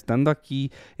mexicana, estando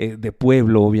aquí de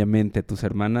pueblo, obviamente, tus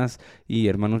hermanas y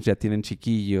hermanos ya tienen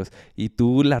chiquillos, y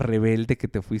tú la rebelde que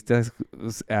te fuiste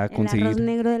a conseguir... El arroz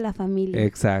negro de la familia.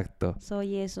 Exacto.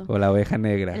 Soy eso. O la oveja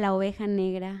negra. La oveja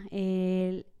negra.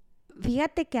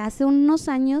 Fíjate que hace unos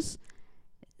años,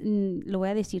 lo voy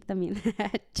a decir también,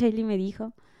 Shelly me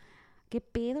dijo... ¿Qué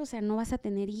pedo? O sea, no vas a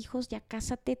tener hijos, ya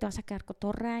cásate, te vas a quedar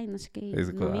cotorra y no sé qué.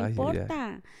 No me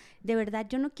importa. De verdad,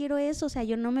 yo no quiero eso. O sea,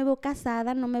 yo no me veo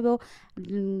casada, no me veo...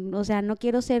 o sea, no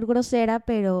quiero ser grosera,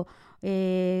 pero...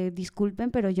 disculpen,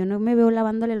 pero yo no me veo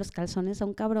lavándole los calzones a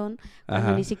un cabrón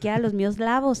cuando ni siquiera los míos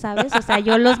lavo, ¿sabes? O sea,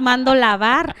 yo los mando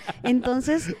lavar.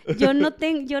 Entonces, yo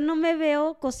no me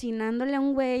veo cocinándole a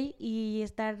un güey y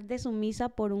estar de sumisa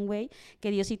por un güey,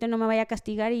 que Diosito no me vaya a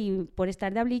castigar y por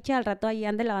estar de ablicha al rato ahí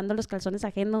ande lavando los calzones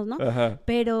ajenos, ¿no?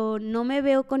 Pero no me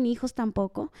veo con hijos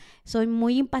tampoco. Soy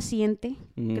muy impaciente.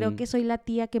 Creo que soy la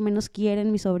tía que menos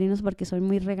quieren mis sobrinos porque soy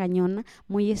muy regañona,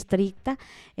 muy estricta.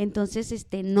 Entonces,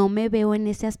 no me veo en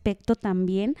ese aspecto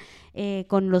también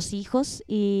con los hijos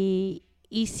y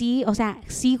Y sí, o sea,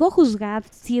 siendo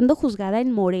juzgada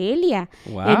en Morelia.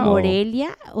 Wow. En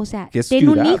Morelia, o sea, ¿Qué ten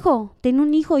un ciudad?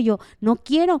 hijo. Yo, no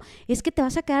quiero, es que te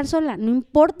vas a quedar sola. No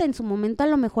importa, en su momento a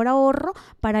lo mejor ahorro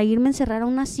para irme a encerrar a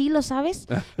un asilo, ¿sabes?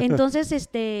 Entonces,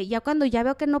 ya cuando ya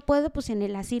veo que no puedo, pues en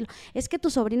el asilo. Es que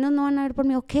tus sobrinos no van a ver por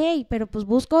mí, ok, pero pues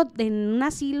busco en un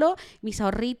asilo mis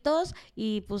ahorritos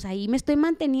y pues ahí me estoy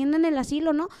manteniendo en el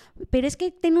asilo, ¿no? Pero es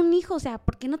que ten un hijo, o sea,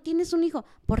 ¿por qué no tienes un hijo?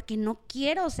 Porque no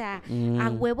quiero, o sea, a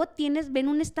huevo ven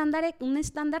un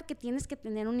estándar que tienes que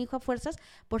tener un hijo a fuerzas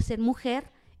por ser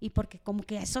mujer y porque como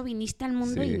que a eso viniste al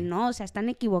mundo. Sí. Y no, o sea, están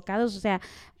equivocados, o sea,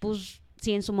 pues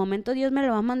si en su momento Dios me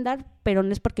lo va a mandar, pero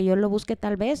no es porque yo lo busque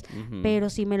tal vez, pero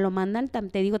si me lo mandan,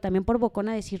 te digo, también por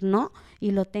bocona decir no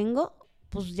y lo tengo,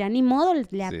 pues ya ni modo,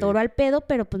 le atoro al pedo,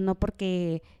 pero pues no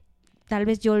porque tal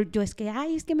vez yo es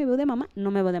que me veo de mamá, no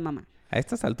me veo de mamá. A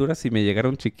estas alturas, si me llegara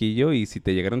un chiquillo y si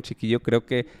te llegara un chiquillo, creo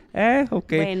que,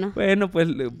 ok, bueno, pues,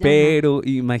 pero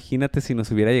imagínate si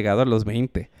nos hubiera llegado a los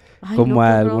 20, como no,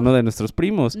 a alguno de nuestros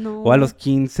primos, no. o a los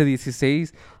 15,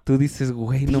 16, tú dices,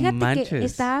 güey, no manches. Que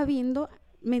estaba viendo,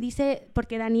 me dice,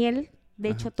 porque Daniel, de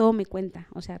hecho, todo me cuenta,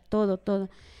 o sea, todo.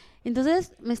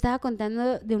 Entonces, me estaba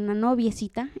contando de una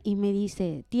noviecita y me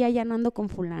dice, tía, ya no ando con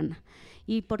fulana.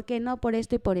 ¿Y por qué no? Por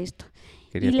esto y por esto.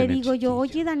 Y le digo yo,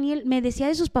 oye, Daniel, me decía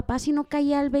de sus papás y no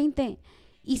caía al 20.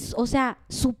 Y, o sea,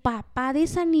 su papá de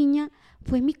esa niña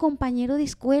fue mi compañero de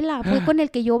escuela, fue con el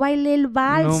que yo bailé el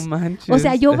vals. No manches. O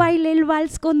sea, yo bailé el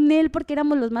vals con él porque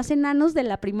éramos los más enanos de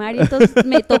la primaria, entonces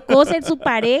me tocó ser su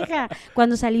pareja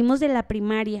cuando salimos de la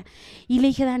primaria. Y le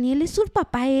dije, Daniel, ¿es su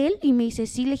papá él? Y me dice,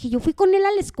 sí. Le dije, yo fui con él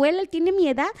a la escuela, él tiene mi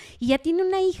edad y ya tiene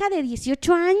una hija de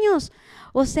 18 años.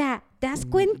 O sea, ¿te das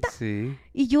cuenta? Sí.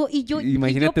 Y yo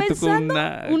Imagínate pensando, tú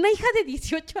con una hija de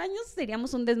 18 años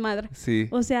seríamos un desmadre. Sí.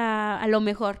 O sea, a lo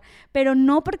mejor. Pero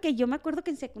no, porque yo me acuerdo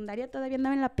que en secundaria todavía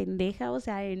andaba en la pendeja, o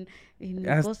sea, en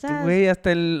cosas... Güey,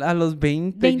 hasta a los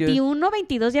 20. 21,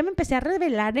 22 ya me empecé a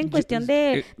revelar en cuestión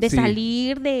de sí.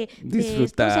 salir, de disfrutar.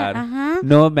 esto, o sea, ajá.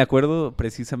 No, me acuerdo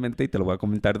precisamente, y te lo voy a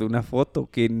comentar, de una foto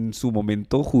que en su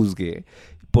momento juzgué,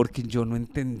 porque yo no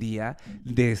entendía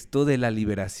de esto de la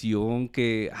liberación,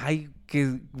 que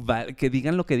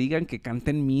digan lo que digan, que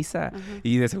canten misa. Ajá.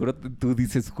 Y de seguro tú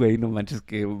dices, güey, no manches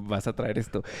que vas a traer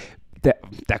esto.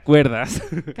 ¿Te acuerdas?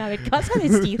 A ver, ¿qué vas a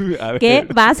decir? A ver. ¿Qué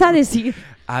vas a decir?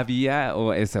 Había,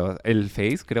 el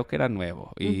Face creo que era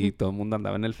nuevo y todo el mundo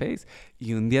andaba en el Face.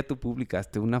 Y un día tú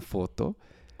publicaste una foto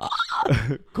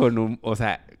con o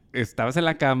sea, estabas en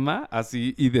la cama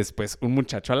así y después un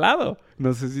muchacho al lado.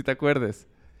 No sé si te acuerdas.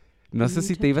 No sé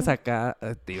si te ibas a casar con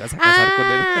él.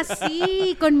 Ah,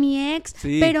 sí, con mi ex.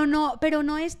 Sí. Pero no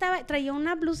traía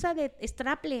una blusa de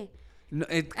straple. No,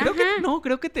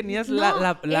 creo que tenías es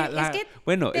que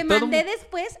bueno, te mandé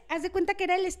después, haz de cuenta que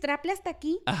era el straple hasta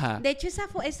aquí. Ajá. De hecho,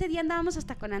 ese día andábamos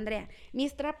hasta con Andrea. Mi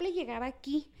straple llegaba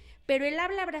aquí, pero él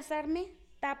al abrazarme,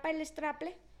 tapa el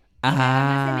straple. Ajá. Y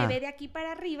nada más se me ve de aquí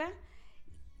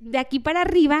para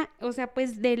arriba, o sea,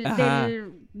 pues del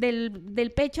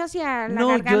pecho hacia la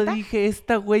garganta. No, yo dije,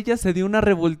 esta güey ya se dio una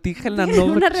revoltija en la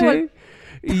noche.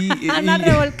 Anda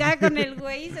revolcada con el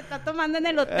güey y se está tomando en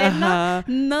el hotel, Ajá.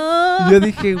 ¿no? Yo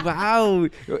dije, wow.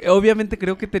 Obviamente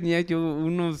creo que tenía yo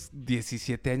unos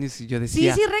 17 años y yo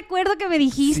decía... Sí recuerdo que me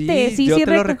dijiste. Sí, yo te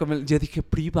lo recomiendo. Yo dije,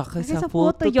 Pri, baja esa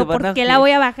foto. Y yo, ¿por qué la voy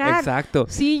a bajar? Exacto.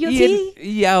 Sí,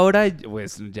 Y ahora,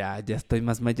 pues, ya estoy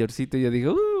más mayorcito y yo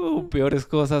digo, peores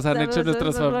cosas han hecho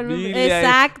nuestras familias.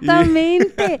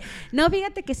 Exactamente. No,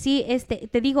 fíjate que sí,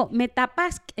 te digo, me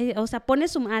tapas, o sea,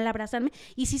 pones al abrazarme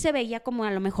y sí se veía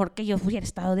como a lo mejor que yo hubiera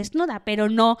estado desnuda, pero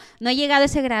no he llegado a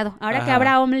ese grado. Ahora que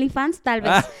habrá OnlyFans, tal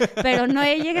vez, pero no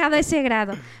he llegado a ese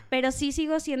grado. Pero sí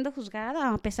sigo siendo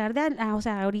juzgada, a pesar de, o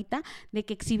sea, ahorita, de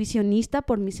que exhibicionista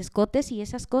por mis escotes y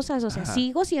esas cosas, o sea,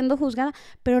 sigo siendo juzgada,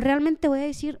 pero realmente voy a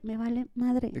decir, me vale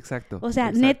madre. Exacto. O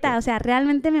sea, neta, o sea,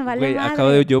 realmente me vale madre. Acabo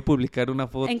de yo publicar una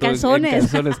foto en calzones.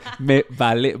 Me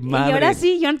vale madre. Y ahora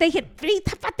sí, yo no te dije, Pri,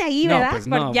 tápate ahí, no, ¿verdad? Pues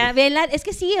no, ya vela, es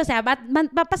que sí, o sea, va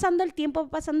pasando el tiempo, va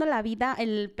pasando la vida,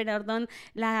 el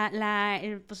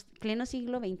pues, pleno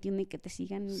siglo XXI y que te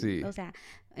sigan, o sea,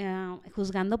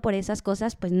 juzgando por esas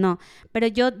cosas, pues no. Pero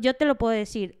yo te lo puedo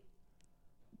decir,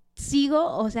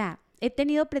 o sea, he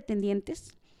tenido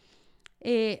pretendientes,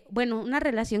 una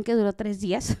relación que duró 3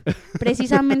 días,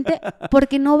 precisamente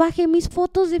porque no bajé mis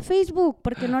fotos de Facebook,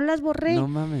 porque no las borré. No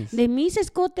mames. De mis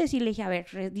escotes, y le dije, a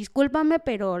ver, discúlpame,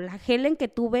 pero la Helen que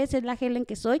tú ves es la Helen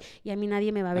que soy y a mí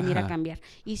nadie me va a venir a cambiar.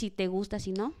 Y si te gusta,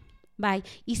 si no, bye.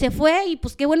 Y se fue, y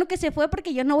pues qué bueno que se fue,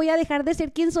 porque yo no voy a dejar de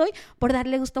ser quien soy por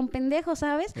darle gusto a un pendejo,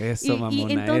 ¿sabes? Eso, mamona,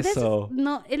 y entonces, eso.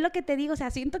 no, es lo que te digo, o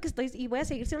sea, siento que y voy a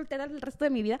seguir soltera el resto de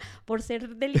mi vida por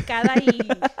ser delicada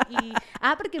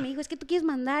porque me dijo, es que tú quieres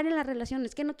mandar en la relación,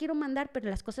 es que no quiero mandar, pero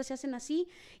las cosas se hacen así,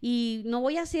 y no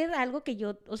voy a hacer algo que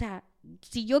yo, o sea,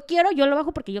 si yo quiero, yo lo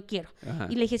bajo porque yo quiero. Ajá.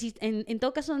 Y le dije, si, en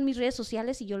todo caso son mis redes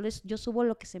sociales y yo subo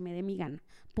lo que se me dé mi gana,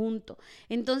 punto.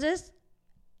 Entonces,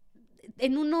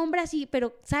 en un hombre así,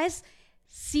 pero, ¿sabes?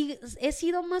 Sí, he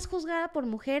sido más juzgada por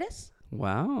mujeres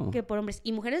Wow. que por hombres.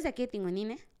 Y mujeres de aquí de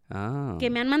Tinguanine, Ah. que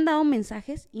me han mandado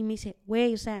mensajes y me dice,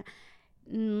 güey, o sea,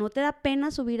 ¿no te da pena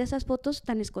subir esas fotos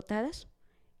tan escotadas?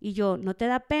 Y yo, ¿no te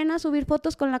da pena subir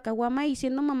fotos con la caguama y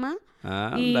siendo mamá?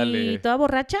 Ándale. Y toda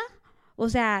borracha. O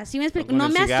sea, sí me explico. Con No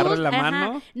el me cigarro en asusto. la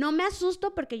mano. No me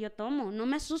asusto porque yo tomo, no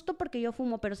me asusto porque yo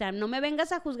fumo, pero o sea, no me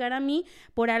vengas a juzgar a mí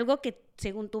por algo que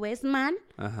según tú ves mal.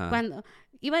 Ajá. Cuando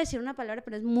iba a decir una palabra,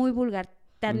 pero es muy vulgar.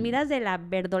 Te admiras de la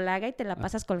verdolaga y te la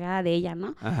pasas colgada de ella,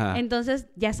 ¿no? Ajá. Entonces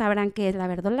ya sabrán qué es la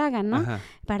verdolaga, ¿no? Ajá.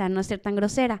 Para no ser tan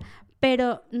grosera.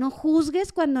 Pero no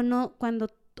juzgues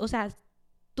o sea,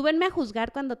 tú venme a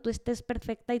juzgar cuando tú estés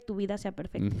perfecta y tu vida sea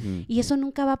perfecta. Ujú. Y eso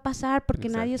nunca va a pasar porque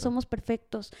nadie Exacto. somos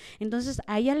perfectos. Entonces,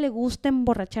 a ella le gusta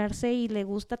emborracharse y le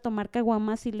gusta tomar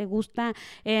caguamas y le gusta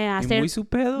hacer... Y muy su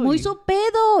pedo. Muy su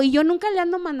pedo. Y yo nunca le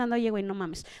ando mandando, oye, güey, no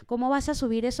mames, ¿cómo vas a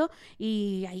subir eso?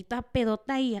 Y ahí toda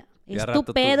pedota y es rato tu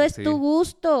tú- pedo, es sí. tu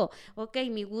gusto. Ok,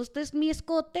 mi gusto es mi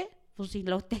escote. Pues si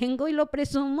lo tengo y lo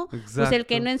presumo, pues el Exacto.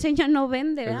 que no enseña no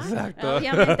vende, ¿verdad? Exacto.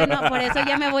 Obviamente no, por eso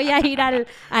ya me voy a ir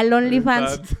al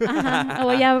OnlyFans. Ajá,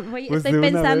 Pues estoy de una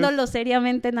pensándolo vez.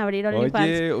 seriamente en abrir OnlyFans.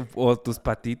 Oye, o tus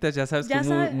patitas, ya sabes Ya que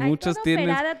sabes, muchos toda tienen.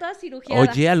 operada, toda cirugiada.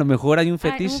 Oye, a lo mejor hay un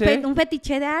Ay, fetiche. un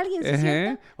fetiche de alguien, ¿sí es Ajá.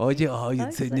 cierto? Oye, Ay,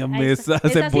 enséñame ahí está.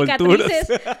 esas envolturas.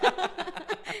 Cicatrices.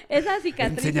 Esas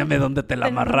cicatrices. Enséñame dónde te la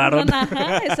amarraron.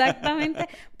 Ajá, exactamente.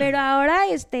 Pero ahora,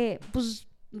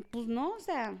 pues no, o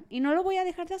sea, y no lo voy a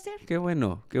dejar de hacer. Qué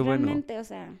bueno, qué bueno. Realmente, o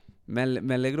sea.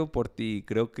 Me alegro por ti.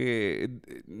 Creo que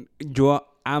yo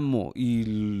amo, y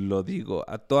lo digo,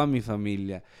 a toda mi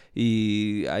familia.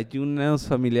 Y hay unos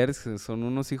familiares que son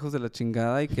unos hijos de la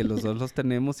chingada y que los dos los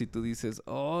tenemos y tú dices,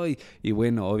 ¡ay! Y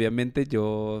bueno, obviamente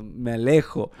yo me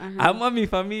alejo. Ajá. Amo a mi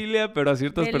familia, pero a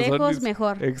ciertas De personas... lejos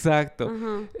mejor. Exacto.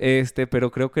 Ajá.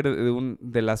 Pero creo que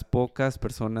de las pocas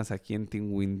personas aquí en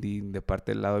Tinguindín, de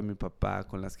parte del lado de mi papá,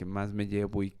 con las que más me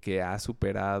llevo y que ha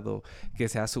superado, que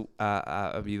se ha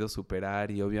habido superar,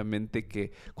 y obviamente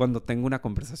que cuando tengo una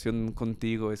conversación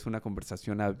contigo es una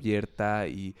conversación abierta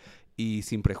y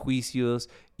sin prejuicios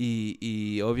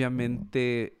y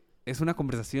obviamente es una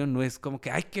conversación, no es como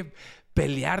que hay que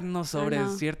pelearnos sobre no.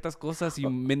 ciertas cosas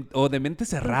o de mente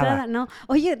cerrada. No.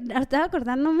 Oye, estaba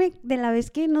acordándome de la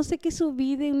vez que no sé qué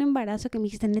subí de un embarazo, que me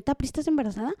dijiste, ¿neta, Pri, estás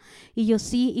embarazada? Y yo,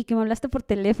 sí, y que me hablaste por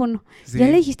teléfono. Sí. Ya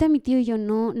le dijiste a mi tío y yo,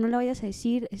 no le vayas a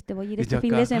decir, voy a ir Y este yo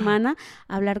fin acá, de semana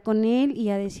a hablar con él y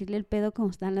a decirle el pedo cómo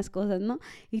están las cosas, ¿no?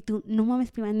 Y tú, no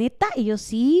mames, prima, ¿neta? Y yo,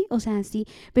 sí, o sea, sí,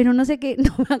 pero no sé qué,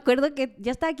 no me acuerdo que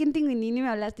ya estaba aquí en Tinguindín y me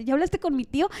hablaste. ¿Ya hablaste con mi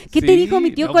tío? ¿Qué te Sí, dijo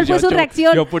mi tío? no, ¿Cuál pues fue su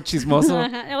reacción? Yo por chismoso.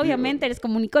 Ajá, obviamente, eres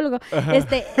comunicólogo.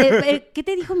 ¿Qué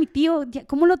te dijo mi tío?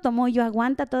 ¿Cómo lo tomó? Yo,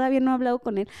 aguanta, todavía no he hablado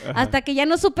con él. Ajá. Hasta que ya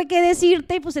no supe qué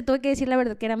decirte y pues te tuve que decir la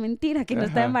verdad que era mentira, que no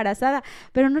estaba Ajá. embarazada.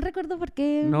 Pero no recuerdo por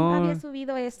qué No. había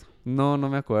subido eso. No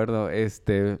me acuerdo,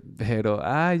 pero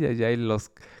ay,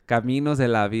 los caminos de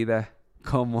la vida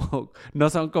no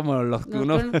son como los que Los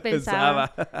uno que uno pensaba.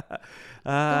 pensaba.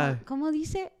 Ay, ¿Cómo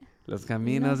dice? los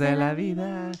caminos de la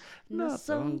vida no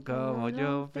son como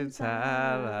yo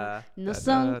pensaba. No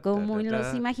son como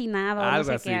los imaginaba, o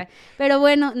Algo no sé qué. así. Pero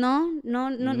bueno, no.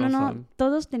 No son.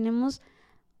 Todos tenemos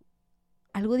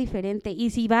algo diferente.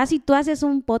 Y si vas y tú haces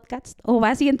un podcast o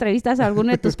vas y entrevistas a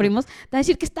alguno de tus primos, te va a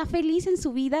decir que está feliz en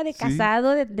su vida de Sí.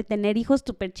 casado, de tener hijos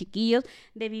súper chiquillos,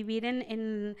 de vivir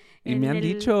en Y me han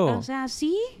dicho. O sea,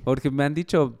 sí. Porque me han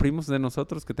dicho primos de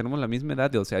nosotros que tenemos la misma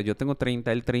edad. O sea, yo tengo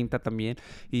 30, él 30 también.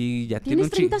 Y ya tiene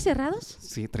 ¿Tienes 30 cerrados?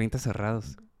 Sí, 30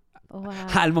 cerrados. Wow.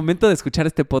 Al momento de escuchar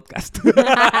este podcast.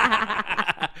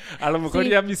 A lo mejor Sí.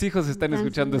 ya mis hijos están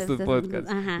escuchando este podcast.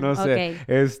 Ajá, No sé.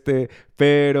 ok.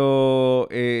 Pero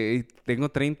tengo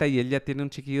 30 y él ya tiene un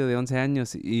chiquillo de 11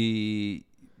 años. Y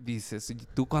dices, ¿y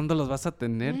tú cuándo los vas a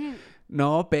tener?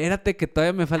 No, espérate, que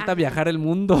todavía me falta Ajá. viajar el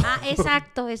mundo.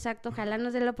 Exacto. Ojalá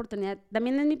nos dé la oportunidad.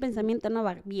 También es mi pensamiento, ¿no?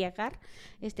 Viajar,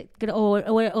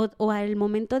 o al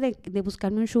momento de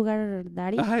buscarme un sugar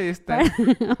daddy. Ahí está.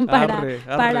 Arre.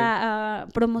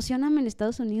 Promocioname en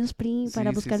Estados Unidos, Pri, Sí,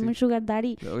 para sí, buscarme sí. un sugar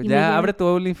daddy. y me Ya, lleva- abre tu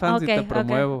OnlyFans y te Ok,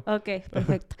 promuevo. Ok,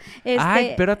 perfecto. Ay,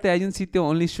 espérate, hay un sitio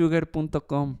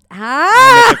onlysugar.com.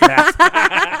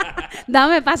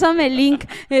 Pásame el link.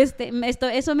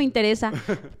 Eso me interesa.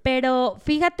 Pero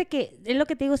fíjate que es lo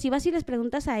que te digo, si vas y les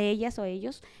preguntas a ellas o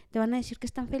ellos, te van a decir que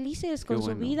están felices con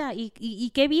su vida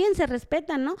y qué bien se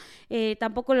respetan, ¿no?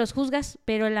 Tampoco los juzgas,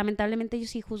 pero lamentablemente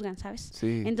ellos sí juzgan, ¿sabes?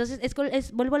 Sí. Entonces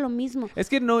vuelvo a lo mismo. Es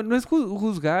que no es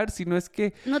juzgar, sino es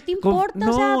que... No te importa,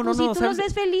 No, o sea, no, pues no, si tú los ¿sabes?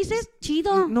 ves felices,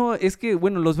 chido. No, es que,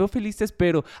 bueno, los veo felices,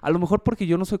 pero a lo mejor porque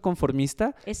yo no soy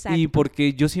conformista. Exacto. Y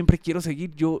porque yo siempre quiero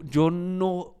seguir, yo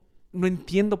no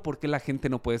entiendo por qué la gente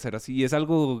no puede ser así. Es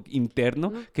algo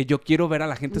interno que yo quiero ver a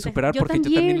la gente superar porque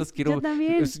yo también los quiero. Yo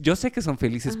también. Yo sé que son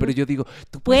felices, pero yo digo,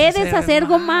 tú Puedes hacer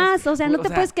algo más, o sea, no te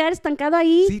puedes quedar estancado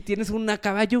ahí. Si tienes un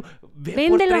caballo, ve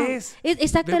Véndelo. por 3.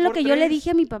 Exacto, es lo que yo le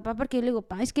dije a mi papá, porque yo le digo,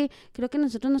 pa, es que creo que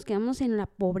nosotros nos quedamos en la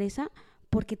pobreza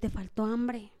porque te faltó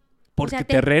hambre. Porque O sea,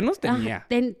 terrenos tenía. Ajá,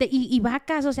 y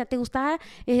vacas, o sea, te gustaba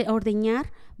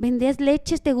ordeñar, vendías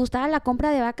leches, te gustaba la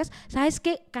compra de vacas. ¿Sabes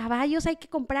qué? Caballos hay que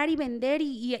comprar y vender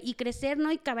y crecer,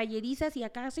 ¿no? Y caballerizas y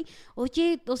acá así.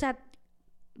 Oye, o sea,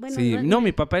 bueno. Sí, no,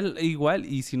 mi papá igual,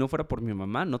 y si no fuera por mi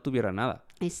mamá, no tuviera nada.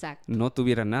 Exacto. No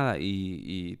tuviera nada,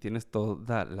 y tienes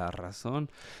toda la razón.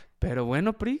 Pero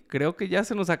bueno, Pri, creo que ya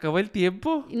se nos acabó el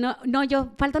tiempo. No,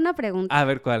 falta una pregunta. A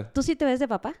ver, ¿cuál? ¿Tú sí te ves de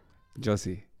papá? Yo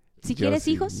sí. ¿Si quieres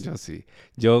hijos? Yo sí.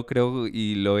 Yo creo,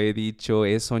 y lo he dicho,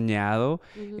 he soñado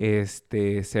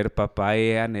ser papá,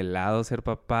 he anhelado ser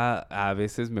papá. A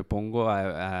veces me pongo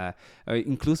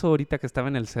incluso ahorita que estaba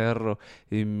en el cerro,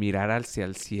 mirar hacia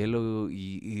el cielo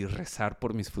y rezar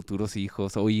por mis futuros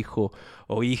hijos, o hijo,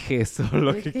 o hijes, o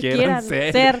lo que quieran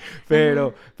ser.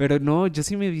 Pero no, yo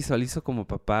sí me visualizo como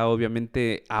papá.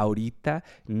 Obviamente, ahorita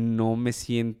no me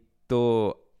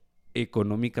siento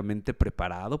económicamente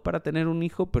preparado para tener un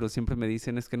hijo, pero siempre me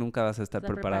dicen es que nunca vas a estar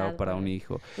preparado para un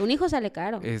hijo. Un hijo sale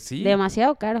caro. Sí.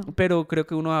 Demasiado caro. Pero creo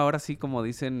que uno ahora sí, como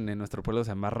dicen en nuestro pueblo,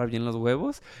 se amarra bien los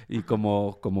huevos y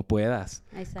como puedas.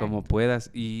 Exacto. Como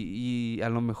puedas. Y a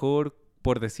lo mejor,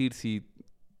 por decir, si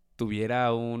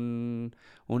tuviera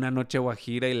una noche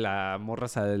guajira y la morra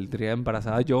saldría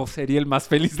embarazada, yo sería el más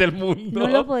feliz del mundo. No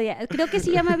lo podía. Creo que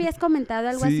sí ya me habías comentado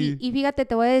algo así. Y fíjate,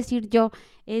 te voy a decir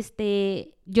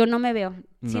yo no me veo.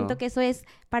 Siento que eso es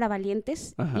para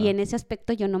valientes. Ajá. Y en ese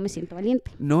aspecto yo no me siento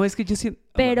valiente. No, es que yo siento...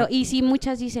 Pero, y sí,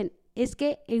 muchas dicen, es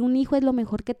que un hijo es lo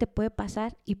mejor que te puede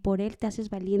pasar y por él te haces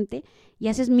valiente y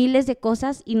haces miles de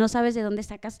cosas y no sabes de dónde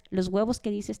sacas los huevos que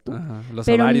dices tú. Ajá, los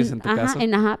ovarios en tu caso.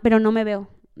 Pero no me veo.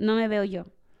 No me veo yo.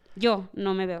 Yo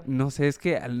no me veo. No sé, es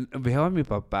que veo a mi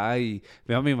papá y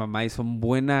veo a mi mamá y son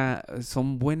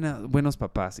buenos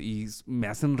papás y me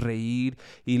hacen reír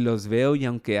y los veo, y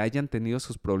aunque hayan tenido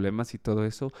sus problemas y todo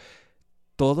eso,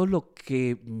 todo lo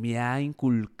que me ha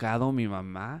inculcado mi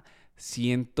mamá,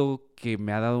 siento que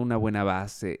me ha dado una buena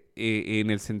base en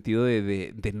el sentido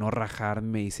de no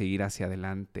rajarme y seguir hacia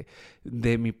adelante.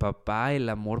 De mi papá, el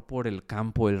amor por el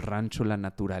campo, el rancho, la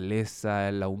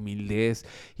naturaleza, la humildez,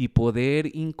 y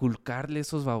poder inculcarle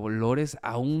esos valores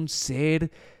a un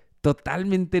ser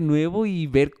totalmente nuevo y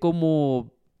ver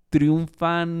cómo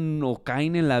triunfan o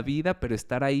caen en la vida, pero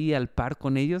estar ahí al par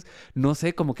con ellos, no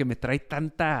sé, como que me trae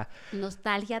tanta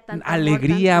nostalgia, tanta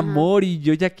alegría, amor, y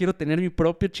yo ya quiero tener mi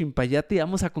propio chimpayate y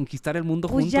vamos a conquistar el mundo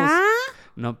juntos. ¿Ya?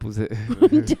 No, pues...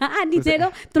 ya, dinero,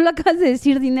 tú lo acabas de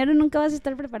decir, dinero nunca vas a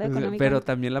estar preparado económicamente. Pero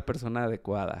también la persona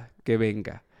adecuada, que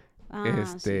venga.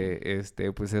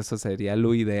 Pues eso sería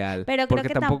lo ideal. Pero creo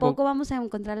que tampoco vamos a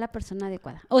encontrar la persona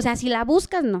adecuada. O sea, si la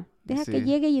buscas, no. Deja que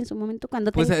llegue y en su momento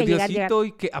cuando tenga que llegar.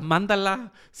 Y que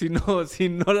mándala. Si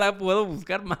no la puedo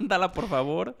buscar, mándala, por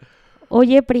favor.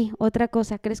 Oye, Pri, otra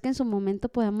cosa. ¿Crees que en su momento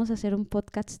podamos hacer un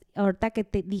podcast? Ahorita que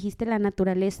te dijiste la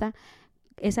naturaleza,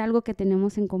 es algo que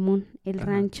tenemos en común. El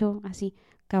rancho, así,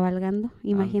 cabalgando,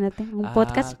 imagínate, un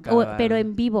podcast, pero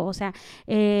en vivo, o sea,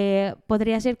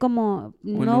 podría ser como...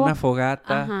 Con una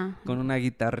fogata, con una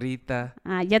guitarrita.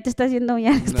 Ya te estás yendo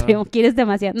ya extremo, quieres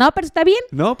demasiado. No, pero está bien.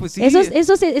 No, pues sí. Eso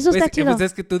está chido. Pues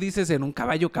es que tú dices en un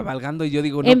caballo cabalgando y yo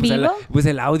digo, no, ¿En pues, vivo? pues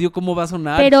el audio, ¿cómo va a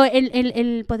sonar? Pero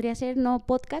el podría ser no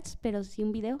podcast, pero sí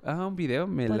un video. Un video,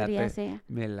 me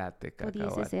late,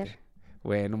 Podría ser.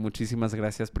 Bueno, muchísimas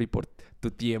gracias, Pri, por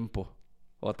tu tiempo.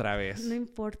 Otra vez. No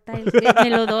importa,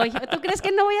 me lo doy. ¿Tú crees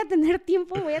que no voy a tener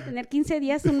tiempo? Voy a tener 15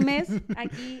 días, un mes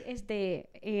aquí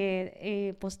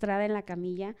postrada en la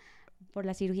camilla.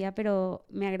 la cirugía, pero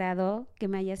me agradó que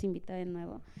me hayas invitado de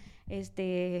nuevo.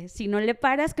 Si no le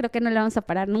paras, creo que no le vamos a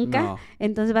parar nunca. No.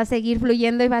 Entonces va a seguir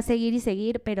fluyendo y va a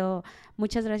seguir, pero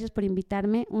muchas gracias por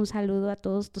invitarme. Un saludo a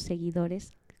todos tus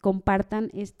seguidores.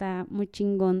 Compartan, está muy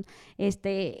chingón.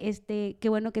 Qué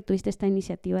bueno que tuviste esta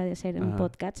iniciativa de hacer un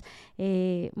podcast.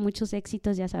 Muchos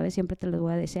éxitos, ya sabes, siempre te los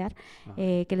voy a desear.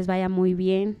 Que les vaya muy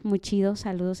bien, muy chido.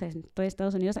 Saludos a todo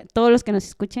Estados Unidos, a todos los que nos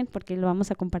escuchen, porque lo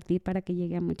vamos a compartir para que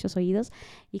llegue a muchos oídos.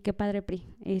 Y qué padre, Pri,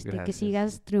 que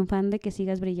sigas triunfando, que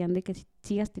sigas brillando y que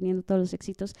sigas teniendo todos los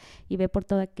éxitos y ve por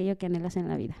todo aquello que anhelas en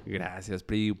la vida. Gracias,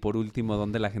 Pri. Por último,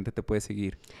 ¿dónde la gente te puede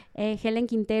seguir? Helen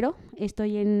Quintero,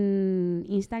 estoy en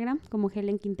Instagram como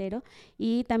Helen Quintero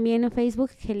y también en Facebook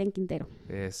Helen Quintero.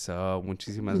 Eso,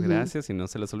 muchísimas gracias y no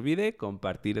se les olvide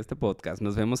compartir este podcast.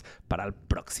 Nos vemos para el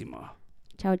próximo.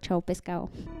 Chao, chao, pescado.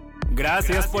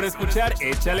 Gracias por escuchar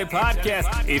Échale Podcast.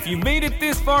 If you made it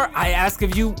this far, I ask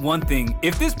of you one thing.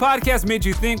 If this podcast made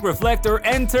you think, reflect, or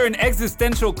enter an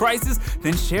existential crisis,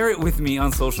 then share it with me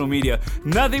on social media.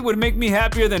 Nothing would make me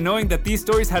happier than knowing that these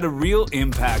stories had a real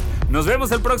impact. Nos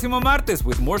vemos el próximo martes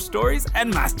with more stories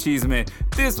and más chisme.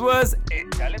 This was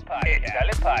Échale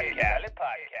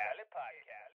Podcast.